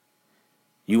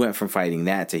 You went from fighting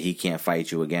that to he can't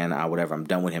fight you again, whatever, I'm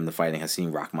done with him, to fighting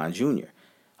Hasim Rahman Jr.,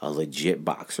 a legit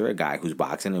boxer, a guy who's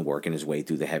boxing and working his way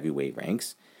through the heavyweight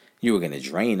ranks. You were going to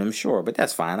drain him, sure, but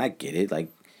that's fine. I get it.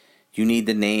 Like, you need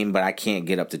the name, but I can't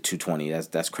get up to 220.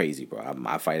 That's crazy, bro.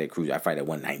 I fight at cruise. I fight at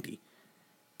 190.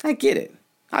 I get it.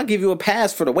 I'll give you a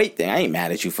pass for the weight thing. I ain't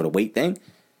mad at you for the weight thing.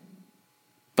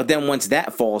 But then once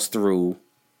that falls through,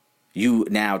 you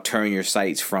now turn your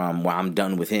sights from, well, I'm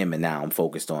done with him, and now I'm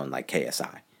focused on, like,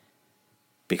 KSI.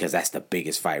 Because that's the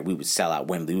biggest fight. We would sell out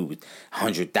Wembley. We would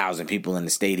 100,000 people in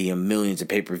the stadium, millions of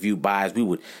pay-per-view buys.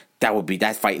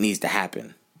 That fight needs to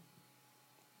happen.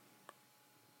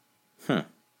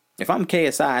 If I'm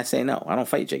KSI, I say no. I don't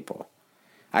fight Jake Paul.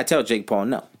 I tell Jake Paul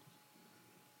no.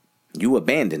 You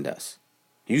abandoned us.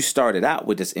 You started out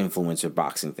with this influencer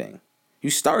boxing thing. You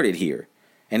started here.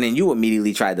 And then you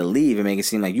immediately tried to leave and make it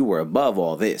seem like you were above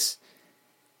all this.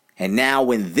 And now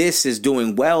when this is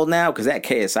doing well now, because that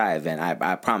KSI event,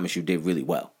 I promise you, did really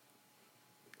well.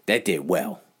 That did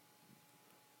well.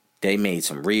 They made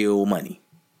some real money.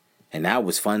 And that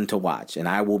was fun to watch. And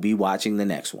I will be watching the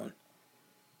next one.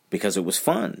 Because it was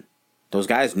fun. Those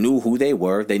guys knew who they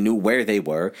were. They knew where they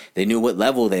were. They knew what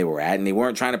level they were at. And they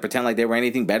weren't trying to pretend like they were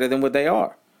anything better than what they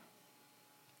are.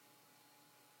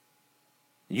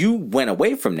 You went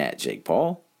away from that, Jake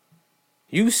Paul.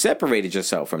 You separated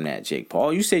yourself from that, Jake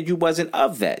Paul. You said you wasn't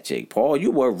of that, Jake Paul.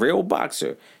 You were a real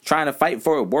boxer trying to fight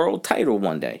for a world title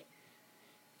one day.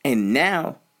 And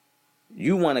now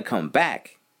you want to come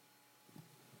back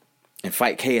and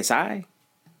fight KSI,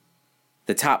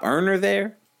 the top earner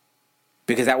there,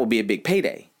 because that would be a big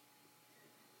payday.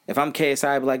 If I'm KSI,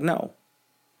 I'd be like, no,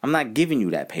 I'm not giving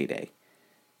you that payday.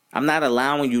 I'm not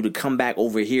allowing you to come back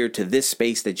over here to this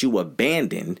space that you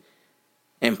abandoned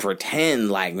and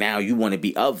pretend like now you want to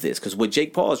be of this. Because what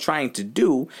Jake Paul is trying to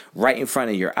do right in front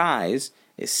of your eyes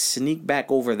is sneak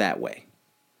back over that way.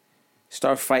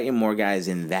 Start fighting more guys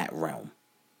in that realm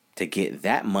to get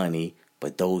that money,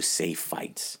 but those safe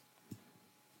fights.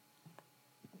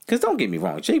 Because don't get me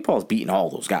wrong, Jake Paul's beating all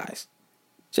those guys.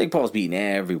 Jake Paul's beating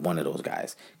every one of those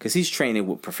guys because he's training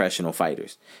with professional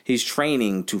fighters. He's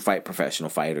training to fight professional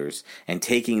fighters and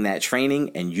taking that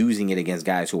training and using it against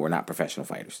guys who are not professional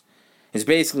fighters. It's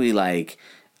basically like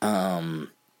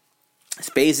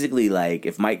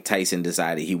if Mike Tyson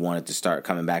decided he wanted to start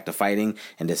coming back to fighting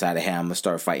and decided, hey, I'm going to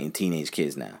start fighting teenage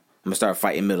kids now. I'm going to start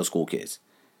fighting middle school kids.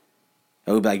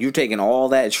 It would be like you're taking all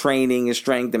that training and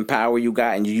strength and power you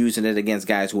got and you're using it against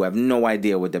guys who have no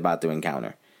idea what they're about to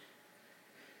encounter.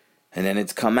 And then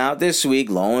it's come out this week,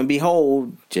 lo and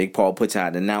behold, Jake Paul puts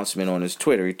out an announcement on his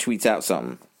Twitter. He tweets out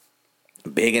something.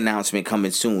 Big announcement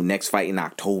coming soon, next fight in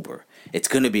October. It's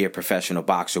going to be a professional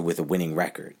boxer with a winning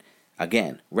record.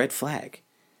 Again, red flag.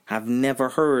 I've never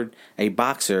heard a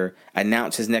boxer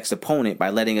announce his next opponent by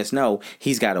letting us know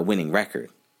he's got a winning record.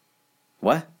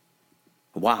 What?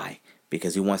 Why?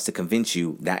 Because he wants to convince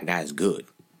you that guy's good.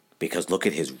 Because look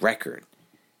at his record.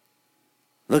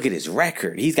 Look at his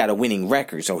record. He's got a winning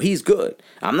record, so he's good.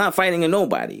 I'm not fighting a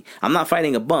nobody. I'm not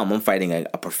fighting a bum. I'm fighting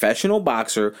a professional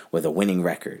boxer with a winning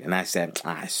record. And I said,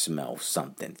 I smell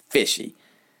something fishy.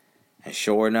 And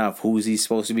sure enough, who's he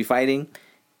supposed to be fighting?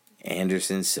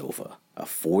 Anderson Silva, a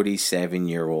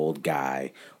 47-year-old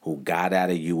guy who got out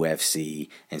of UFC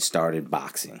and started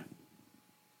boxing.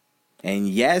 And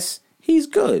yes, he's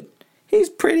good. He's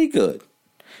pretty good.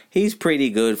 He's pretty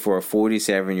good for a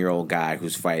 47-year-old guy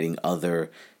who's fighting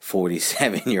other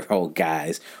 47-year-old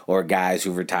guys or guys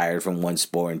who retired from one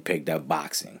sport and picked up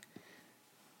boxing.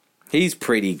 He's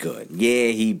pretty good. Yeah,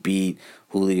 he beat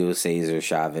Julio Cesar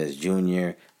Chavez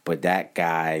Jr., but that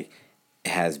guy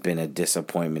has been a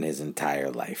disappointment his entire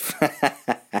life.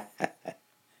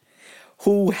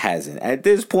 Who hasn't? At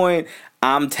this point,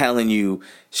 I'm telling you,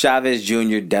 Chavez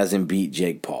Jr. doesn't beat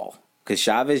Jake Paul. Because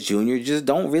Chavez Jr. just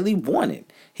don't really want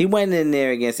it. He went in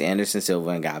there against Anderson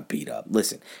Silva and got beat up.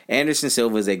 Listen, Anderson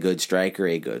Silva is a good striker,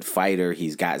 a good fighter.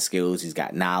 He's got skills. He's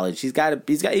got knowledge.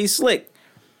 He's slick.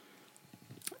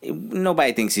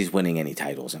 nobody thinks he's winning any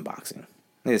titles in boxing.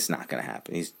 It's not going to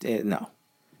happen. No.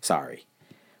 Sorry.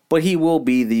 But he will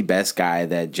be the best guy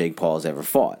that Jake Paul's ever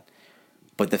fought.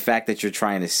 But the fact that you're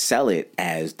trying to sell it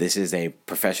as this is a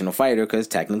professional fighter, because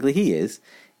technically he is.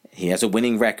 He has a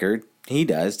winning record. He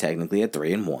does, technically, at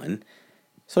 3-1.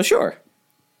 So sure.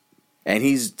 And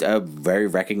he's a very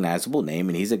recognizable name,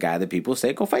 and he's a guy that people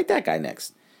say, go fight that guy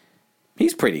next.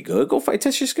 He's pretty good. Go fight,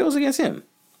 test your skills against him.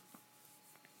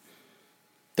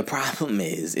 The problem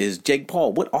is Jake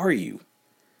Paul, what are you?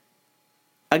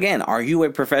 Again, are you a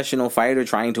professional fighter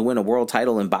trying to win a world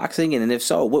title in boxing? And if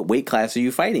so, what weight class are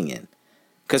you fighting in?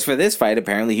 Because for this fight,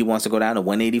 apparently he wants to go down to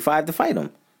 185 to fight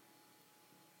him.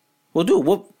 Well, dude,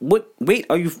 what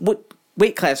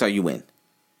weight class are you in?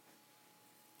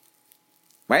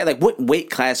 Right? Like, what weight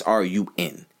class are you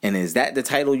in? And is that the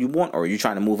title you want, or are you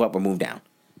trying to move up or move down?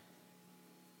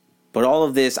 But all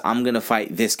of this, I'm going to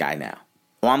fight this guy now.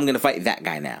 Or I'm going to fight that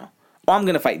guy now. Or I'm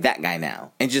going to fight that guy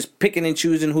now. And just picking and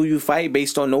choosing who you fight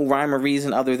based on no rhyme or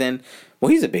reason other than, well,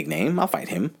 he's a big name. I'll fight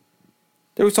him.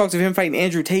 There was talks of him fighting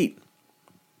Andrew Tate.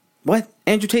 What?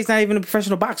 Andrew Tate's not even a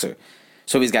professional boxer.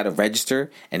 So he's got to register,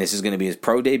 and this is going to be his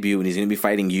pro debut, and he's going to be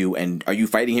fighting you. And are you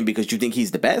fighting him because you think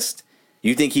he's the best?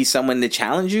 You think he's someone to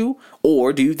challenge you?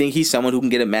 Or do you think he's someone who can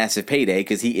get a massive payday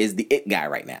because he is the it guy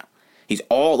right now? He's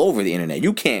all over the internet.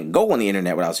 You can't go on the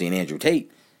internet without seeing Andrew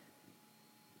Tate.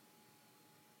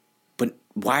 But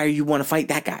why do you want to fight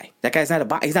that guy? That guy's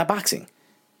not he's not boxing.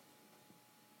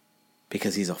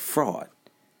 Because he's a fraud.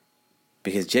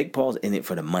 Because Jake Paul's in it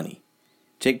for the money.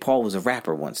 Jake Paul was a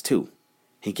rapper once too.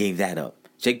 He gave that up.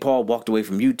 Jake Paul walked away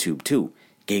from YouTube too.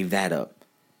 Gave that up.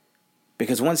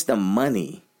 Because once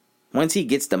he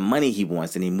gets the money he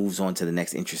wants, then he moves on to the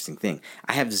next interesting thing.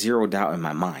 I have zero doubt in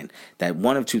my mind that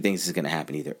one of two things is going to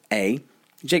happen. Either A,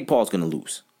 Jake Paul's going to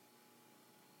lose.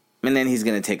 And then he's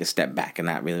going to take a step back and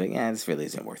not really, this really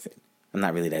isn't worth it. I'm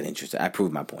not really that interested. I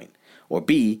proved my point. Or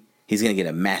B, he's going to get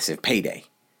a massive payday.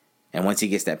 And once he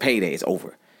gets that payday, it's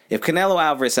over. If Canelo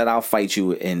Alvarez said, I'll fight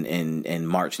you in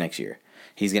March next year,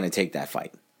 he's going to take that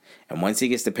fight. And once he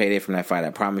gets the payday from that fight, I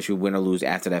promise you, win or lose,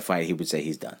 after that fight, he would say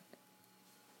he's done.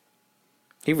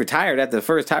 He retired after the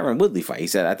first Tyron Woodley fight. He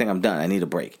said, I think I'm done. I need a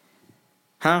break.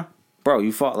 Huh? Bro,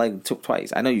 you fought like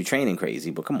twice. I know you're training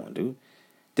crazy, but come on, dude.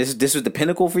 This was the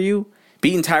pinnacle for you?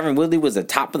 Beating Tyron Woodley was the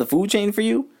top of the food chain for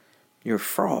you? You're a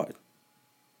fraud.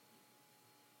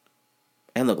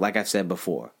 And look, like I've said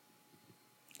before,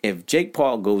 if Jake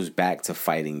Paul goes back to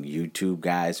fighting YouTube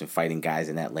guys and fighting guys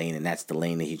in that lane, and that's the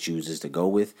lane that he chooses to go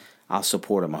with, I'll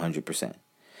support him 100%.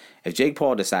 If Jake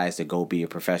Paul decides to go be a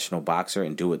professional boxer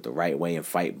and do it the right way and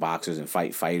fight boxers and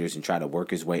fight fighters and try to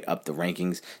work his way up the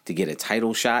rankings to get a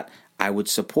title shot, I would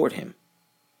support him.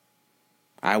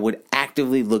 I would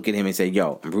actively look at him and say,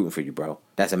 yo, I'm rooting for you, bro.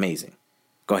 That's amazing.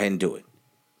 Go ahead and do it.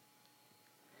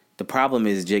 The problem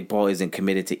is Jake Paul isn't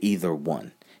committed to either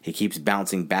one. He keeps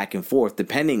bouncing back and forth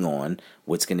depending on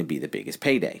what's going to be the biggest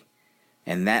payday.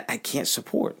 And that I can't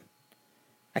support.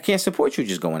 I can't support you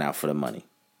just going out for the money.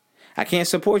 I can't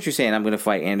support you saying I'm going to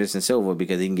fight Anderson Silva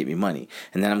because he can get me money.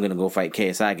 And then I'm going to go fight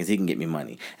KSI because he can get me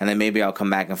money. And then maybe I'll come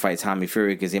back and fight Tommy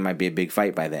Fury because it might be a big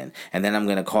fight by then. And then I'm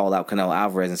going to call out Canelo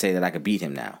Alvarez and say that I could beat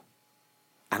him now.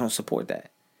 I don't support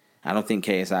that. I don't think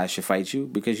KSI should fight you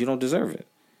because you don't deserve it.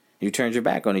 You turned your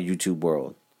back on the YouTube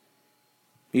world.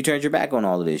 You turned your back on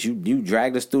all of this. You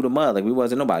dragged us through the mud like we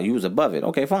wasn't nobody. You was above it.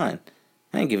 Okay, fine.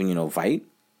 I ain't giving you no fight.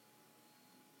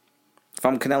 If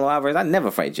I'm Canelo Alvarez, I'd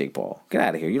never fight Jake Paul. Get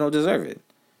out of here. You don't deserve it.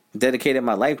 I dedicated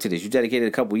my life to this. You dedicated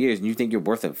a couple years and you think you're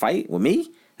worth a fight with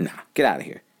me? Nah, get out of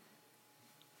here.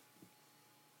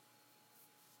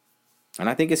 And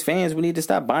I think as fans, we need to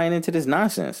stop buying into this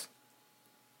nonsense.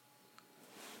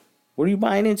 What are you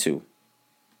buying into?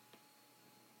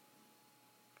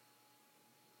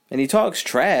 And he talks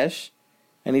trash.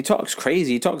 And he talks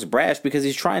crazy. He talks brash because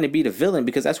he's trying to be the villain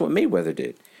because that's what Mayweather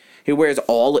did. He wears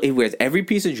every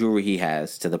piece of jewelry he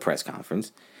has to the press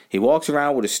conference. He walks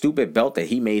around with a stupid belt that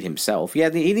he made himself. He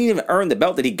didn't even earn the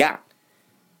belt that he got.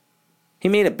 He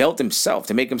made a belt himself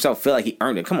to make himself feel like he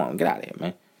earned it. Come on, get out of here,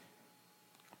 man.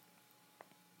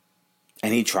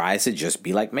 And he tries to just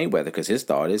be like Mayweather because his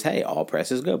thought is, hey, all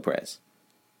press is good press.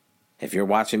 If you're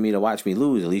watching me to watch me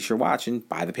lose, at least you're watching.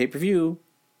 Buy the pay-per-view.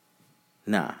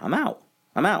 Nah, I'm out.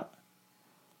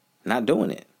 Not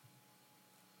doing it.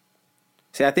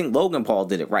 See, I think Logan Paul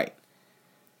did it right.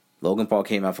 Logan Paul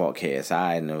came out, fought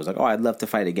KSI, and it was like, oh, I'd love to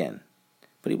fight again.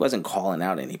 But he wasn't calling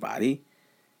out anybody.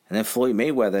 And then Floyd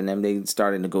Mayweather and them, they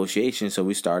started negotiations, so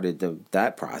we started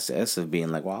that process of being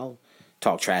like, well, I'll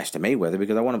talk trash to Mayweather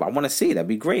because I want to see it. That'd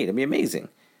be great. That'd be amazing.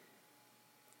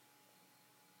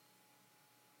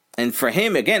 And for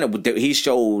him, again, he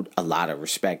showed a lot of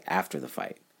respect after the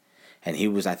fight. And he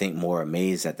was, I think, more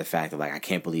amazed at the fact that, like, I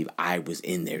can't believe I was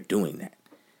in there doing that.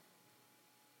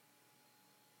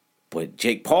 But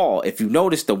Jake Paul, if you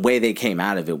notice the way they came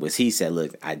out of it was he said,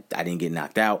 look, I didn't get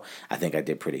knocked out. I think I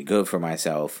did pretty good for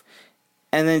myself.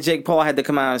 And then Jake Paul had to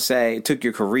come out and say, took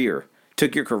your career.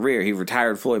 He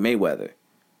retired Floyd Mayweather.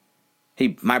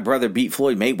 My brother beat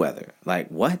Floyd Mayweather. Like,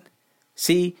 what?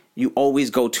 See, you always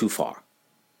go too far.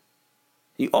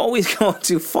 You always go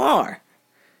too far.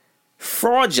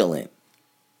 Fraudulent.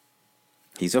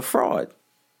 He's a fraud.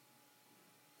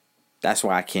 That's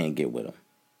why I can't get with him.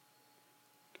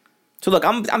 So look,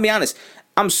 I'll be honest.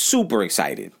 I'm super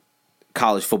excited.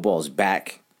 College football is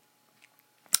back.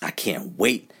 I can't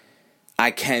wait. I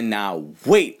cannot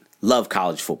wait. Love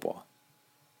college football.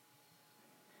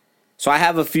 So I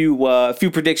have a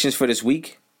few predictions for this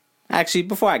week. Actually,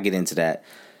 before I get into that,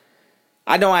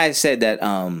 I know I said that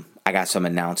I got some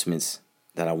announcements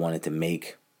that I wanted to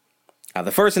make.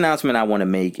 The first announcement I want to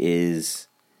make is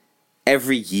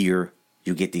every year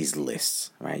you get these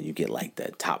lists, right? You get like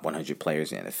the top 100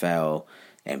 players in the NFL,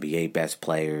 NBA best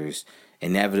players.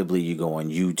 Inevitably, you go on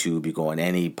YouTube, you go on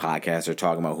any podcast they're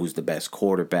talking about who's the best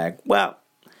quarterback. Well,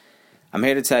 I'm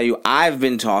here to tell you, I've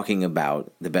been talking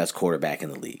about the best quarterback in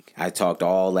the league. I talked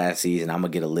all last season. I'm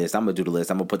going to get a list. I'm going to do the list.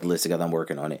 I'm going to put the list together. I'm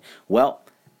working on it. Well,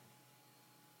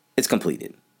 it's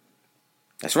completed.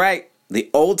 That's right. The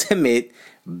ultimate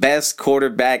best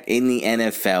quarterback in the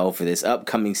NFL for this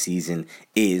upcoming season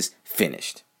is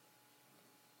finished.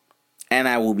 And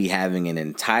I will be having an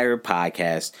entire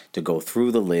podcast to go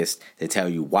through the list to tell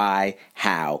you why,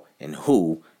 how, and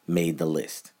who made the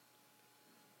list.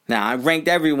 Now, I ranked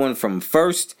everyone from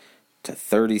first to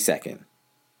 32nd.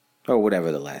 Or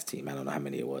whatever the last team. I don't know how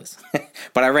many it was.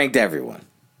 But I ranked everyone.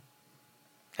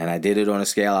 And I did it on a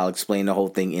scale. I'll explain the whole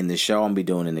thing in the show. I'll be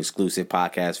doing an exclusive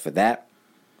podcast for that.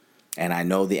 And I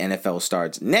know the NFL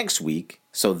starts next week.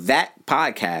 So that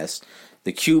podcast,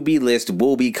 the QB list,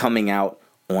 will be coming out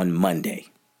on Monday.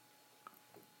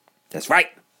 That's right.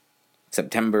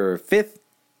 September 5th.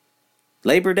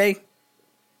 Labor Day.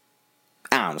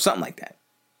 I don't know, something like that.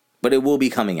 But it will be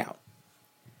coming out.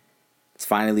 It's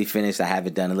finally finished. I have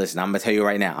it done. And listen, I'm going to tell you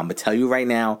right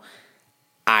now,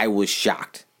 I was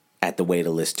shocked at the way the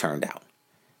list turned out.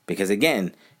 Because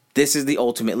again, this is the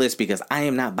ultimate list because I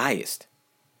am not biased.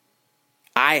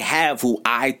 I have who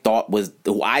I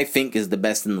think is the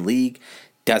best in the league.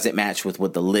 Doesn't match with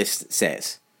what the list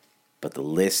says. But the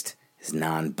list is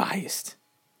non-biased.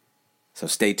 So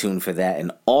stay tuned for that.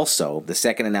 And also, the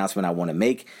second announcement I want to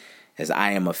make is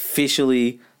I am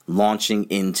officially launching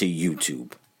into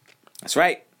YouTube. That's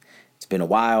right. It's been a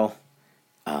while.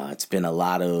 It's been a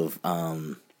lot of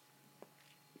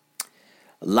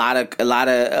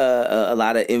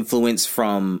influence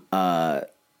from my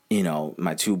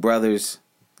two brothers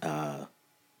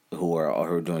who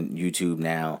are doing YouTube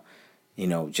now.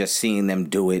 Just seeing them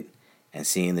do it and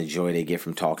seeing the joy they get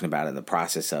from talking about it and the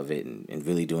process of it and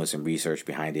really doing some research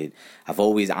behind it. I've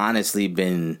always honestly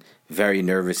been very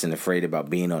nervous and afraid about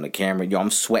being on the camera.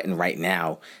 I'm sweating right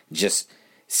now just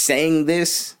saying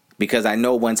this because I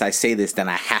know once I say this, then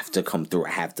I have to come through.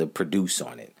 I have to produce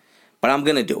on it. But I'm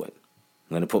going to do it. I'm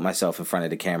going to put myself in front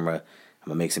of the camera. I'm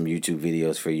going to make some YouTube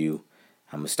videos for you.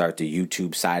 I'm going to start the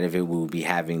YouTube side of it. We will be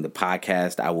having the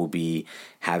podcast. I will be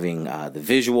having the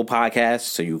visual podcast,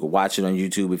 so you can watch it on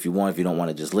YouTube if you want. If you don't want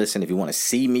to just listen, if you want to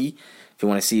see me, if you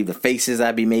want to see the faces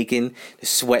I be making, the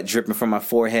sweat dripping from my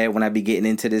forehead when I be getting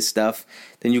into this stuff,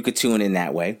 then you could tune in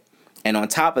that way. And on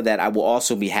top of that, I will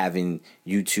also be having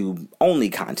YouTube-only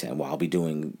content while I'll be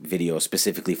doing videos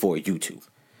specifically for YouTube,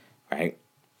 right?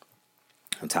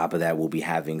 On top of that, we'll be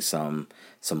having some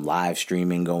live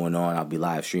streaming going on. I'll be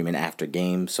live streaming after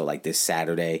games. So like this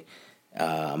Saturday,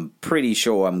 I'm pretty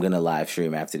sure I'm going to live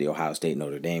stream after the Ohio State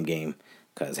Notre Dame game.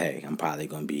 Because, hey, I'm probably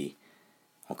going to be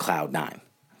on cloud 9.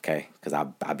 Okay? Because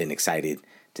I've been excited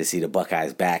to see the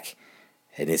Buckeyes back.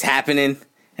 It is happening.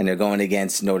 And they're going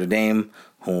against Notre Dame,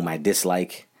 whom I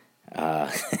dislike.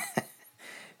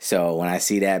 So when I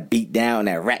see that beat down,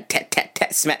 that rat, tat, tat,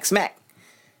 tat, smack, smack,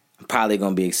 I'm probably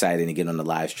going to be excited to get on the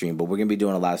live stream, but we're going to be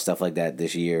doing a lot of stuff like that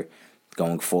this year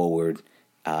going forward.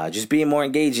 Just being more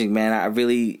engaging, man. I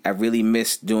really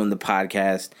missed doing the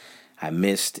podcast. I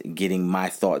missed getting my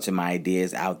thoughts and my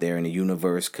ideas out there in the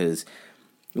universe because,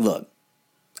 look,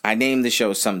 I named the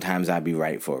show Sometimes I Be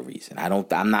Right for a reason. I'm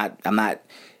not,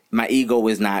 my ego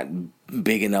is not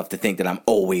big enough to think that I'm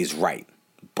always right.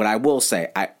 But I will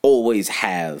say I always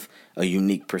have a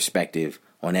unique perspective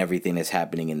on everything that's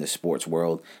happening in the sports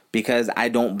world because I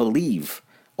don't believe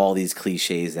all these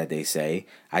cliches that they say.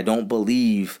 I don't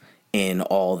believe in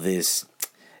all this,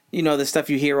 the stuff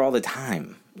you hear all the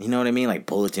time. You know what I mean? Like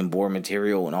bulletin board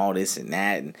material and all this and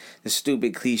that and the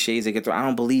stupid cliches they get through. I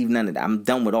don't believe none of that. I'm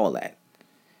done with all that.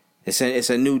 It's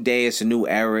a new day. It's a new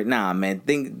era. Nah, man.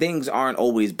 Things aren't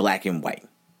always black and white.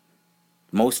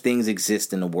 Most things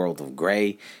exist in a world of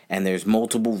gray, and there's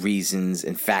multiple reasons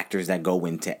and factors that go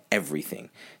into everything.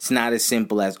 It's not as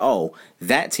simple as, oh,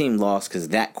 that team lost because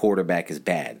that quarterback is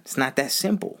bad. It's not that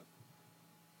simple.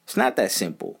 It's not that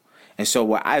simple. And so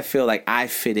where I feel like I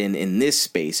fit in this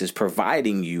space is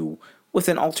providing you with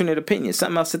an alternate opinion,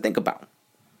 something else to think about.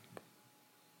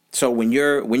 So when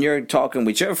you're talking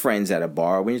with your friends at a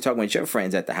bar, when you're talking with your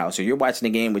friends at the house, or you're watching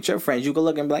a game with your friends, you can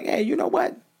look and be like, hey, you know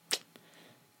what?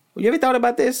 You ever thought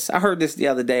about this? I heard this the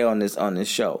other day on this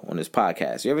show, on this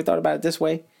podcast. You ever thought about it this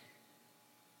way?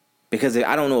 Because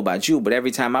I don't know about you, but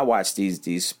every time I watch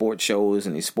these sports shows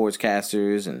and these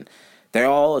sportscasters, and they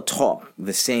all talk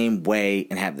the same way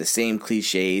and have the same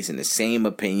cliches and the same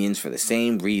opinions for the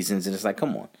same reasons, and it's like,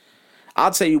 come on.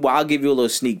 I'll tell you what, I'll give you a little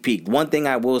sneak peek. One thing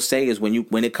I will say is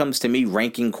when it comes to me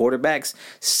ranking quarterbacks,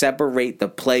 separate the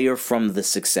player from the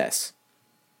success.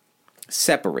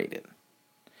 Separate it.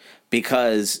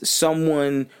 Because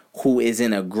someone who is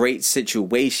in a great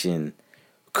situation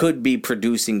could be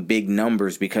producing big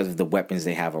numbers because of the weapons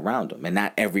they have around them. And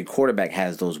not every quarterback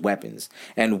has those weapons.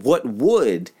 And what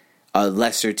would a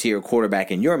lesser tier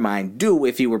quarterback in your mind do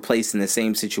if he were placed in the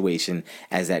same situation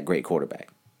as that great quarterback?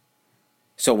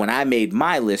 So when I made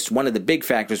my list, one of the big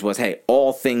factors was, hey,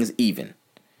 all things even.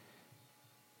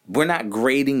 We're not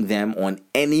grading them on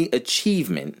any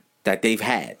achievement that they've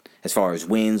had. As far as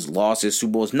wins, losses,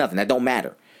 Super Bowls, nothing. That don't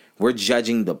matter. We're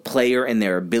judging the player and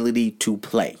their ability to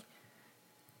play.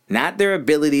 Not their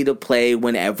ability to play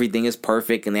when everything is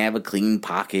perfect and they have a clean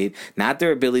pocket. Not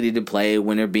their ability to play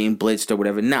when they're being blitzed or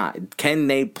whatever. Nah, can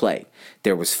they play?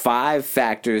 There was 5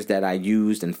 factors that I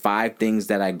used and 5 things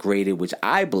that I graded, which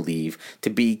I believe to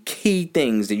be key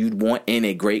things that you'd want in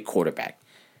a great quarterback.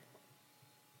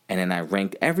 And then I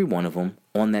ranked every one of them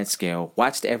on that scale,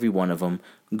 watched every one of them,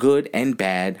 good and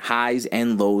bad, highs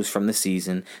and lows from the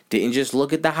season. Didn't just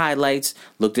look at the highlights,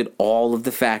 looked at all of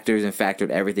the factors and factored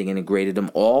everything in and graded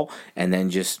them all, and then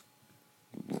just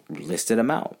listed them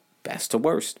out, best to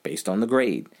worst, based on the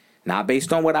grade. Not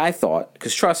based on what I thought,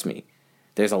 because trust me,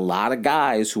 there's a lot of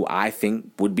guys who I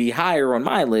think would be higher on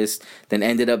my list than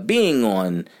ended up being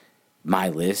on my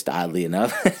list, oddly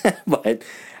enough. But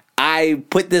I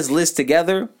put this list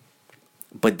together,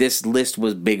 but this list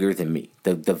was bigger than me.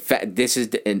 The fact this is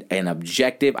an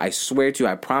objective, I swear to you,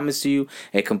 I promise you,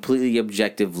 a completely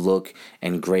objective look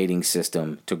and grading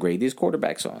system to grade these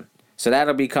quarterbacks on. So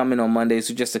that'll be coming on Monday,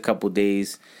 so just a couple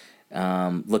days.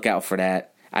 Look out for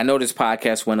that. I know this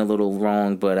podcast went a little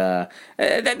wrong, but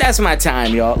that's my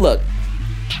time, y'all. Look,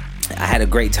 I had a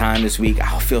great time this week.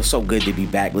 I feel so good to be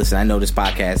back. Listen, I know this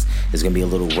podcast is going to be a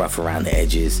little rough around the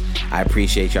edges. I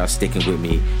appreciate y'all sticking with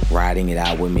me, riding it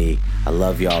out with me. I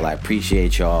love y'all. I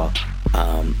appreciate y'all.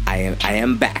 I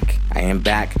am back. I am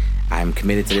back. I'm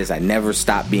committed to this. I never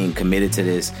stop being committed to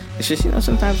this. It's just,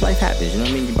 sometimes life happens. You know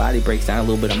what I mean? Your body breaks down a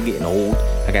little bit. I'm getting old.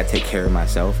 I got to take care of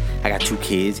myself. I got 2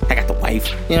 kids. I got the wife.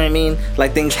 You know what I mean?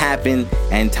 Like, things happen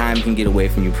and time can get away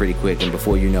from you pretty quick. And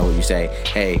before you know it, you say,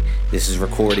 hey, this is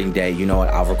recording day. You know what?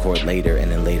 I'll record later. And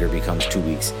then later becomes 2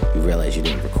 weeks. You realize you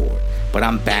didn't record. But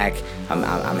I'm back.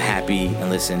 I'm happy. And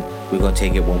listen, we're going to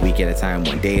take it 1 week at a time,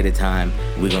 1 day at a time.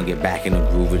 We're going to get back in the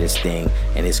groove of this thing.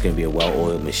 And it's going to be a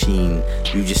well-oiled machine.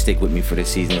 You just stick with me for this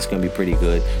season. It's going to be pretty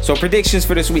good. So predictions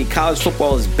for this week. College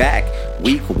football is back.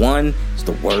 Week 1 is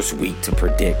the worst week to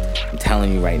predict. I'm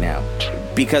telling you right now.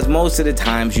 Because most of the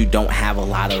times you don't have a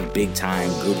lot of big time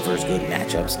good versus good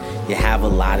matchups. You have a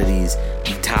lot of these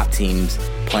top teams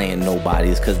playing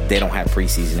nobodies because they don't have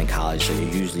preseason in college, so you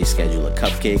usually schedule a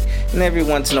cupcake. And every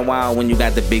once in a while, when you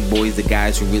got the big boys, the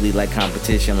guys who really like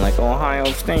competition, like Ohio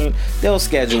State, they'll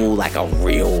schedule like a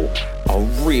real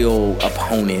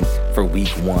opponent for week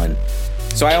 1.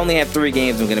 So I only have 3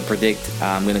 games I'm going to predict.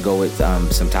 I'm going to go with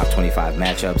some top 25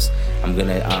 matchups. I'm going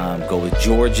to go with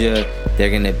Georgia. They're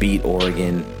going to beat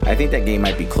Oregon. I think that game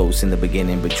might be close in the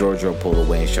beginning, but Georgia will pull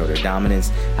away and show their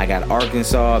dominance. I got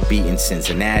Arkansas beating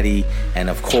Cincinnati. And,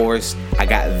 of course, I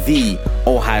got the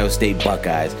Ohio State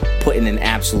Buckeyes putting an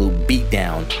absolute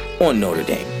beatdown on Notre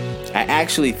Dame. I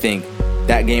actually think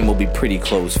that game will be pretty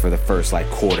close for the first,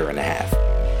 quarter and a half.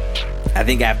 I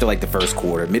think after the first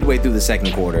quarter, midway through the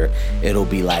second quarter, it'll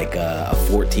be like a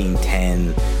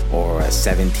 14-10 or a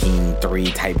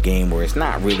 17-3 type game where it's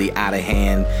not really out of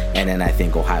hand. And then I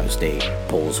think Ohio State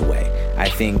pulls away. I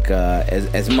think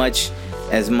as much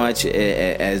as much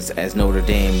as Notre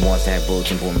Dame wants to have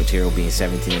bulletin board material being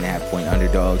 17.5-point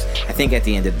underdogs, I think at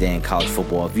the end of the day in college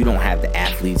football, if you don't have the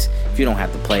athletes, if you don't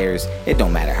have the players, it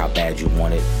don't matter how bad you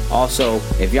want it. Also,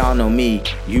 if y'all know me,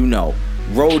 you know,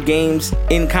 road games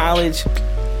in college,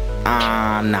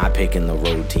 I'm not picking the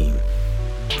road team.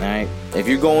 Alright? If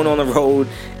you're going on the road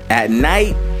at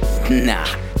night, nah.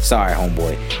 Sorry,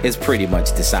 homeboy. It's pretty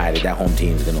much decided that home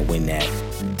team's gonna win that.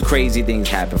 Crazy things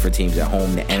happen for teams at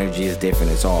home. The energy is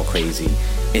different. It's all crazy.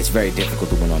 It's very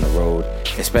difficult to win on the road,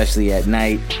 especially at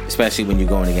night, especially when you're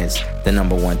going against the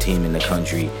number one team in the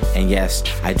country. And yes,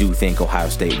 I do think Ohio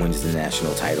State wins the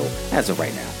national title as of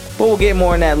right now. But we'll get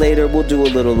more on that later. We'll do a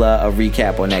little a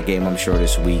recap on that game, I'm sure,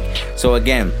 this week. So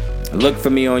again, look for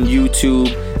me on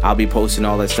YouTube. I'll be posting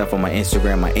all that stuff on my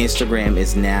Instagram. My Instagram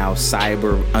is now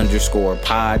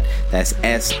cyber_pod. That's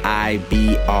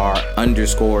SIBR_POD.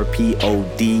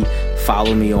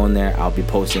 Follow me on there. I'll be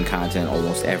posting content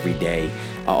almost every day.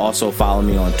 Also follow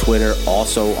me on Twitter.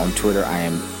 Also on Twitter, I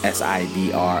am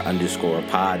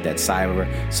SIBR_pod. That's cyber.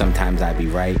 Sometimes I be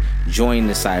right. Join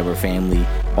the cyber family.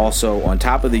 Also, on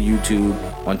top of the YouTube,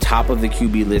 on top of the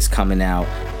QB list coming out,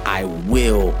 I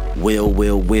will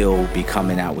be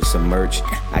coming out with some merch.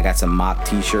 I got some mock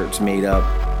t-shirts made up.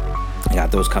 I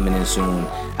got those coming in soon.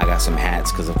 I got some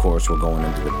hats because, of course, we're going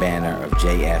under the banner of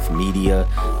JF Media.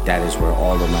 That is where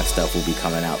all of my stuff will be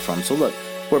coming out from. So look,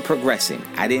 we're progressing.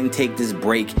 I didn't take this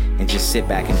break and just sit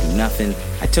back and do nothing.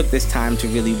 I took this time to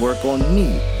really work on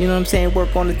me. You know what I'm saying?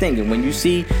 Work on the thing. And when you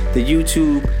see the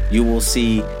YouTube, you will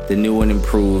see the new and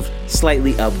improved,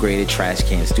 slightly upgraded Trash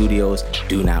Can Studios.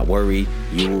 Do not worry.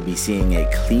 You will be seeing a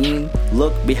clean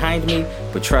look behind me.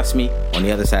 But trust me, on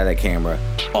the other side of that camera,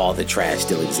 all the trash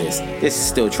still exists. This is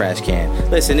still Trash Can.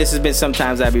 Listen, this has been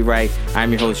Sometimes I Be Right.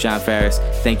 I'm your host, John Farris.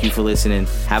 Thank you for listening.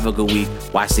 Have a good week.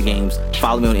 Watch the games.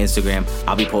 Follow me on Instagram.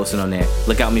 I'll be posting on there.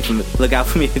 Look out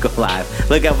for me to go live.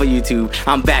 Look out for YouTube.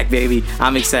 I'm back, baby.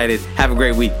 I'm excited. Have a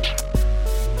great week.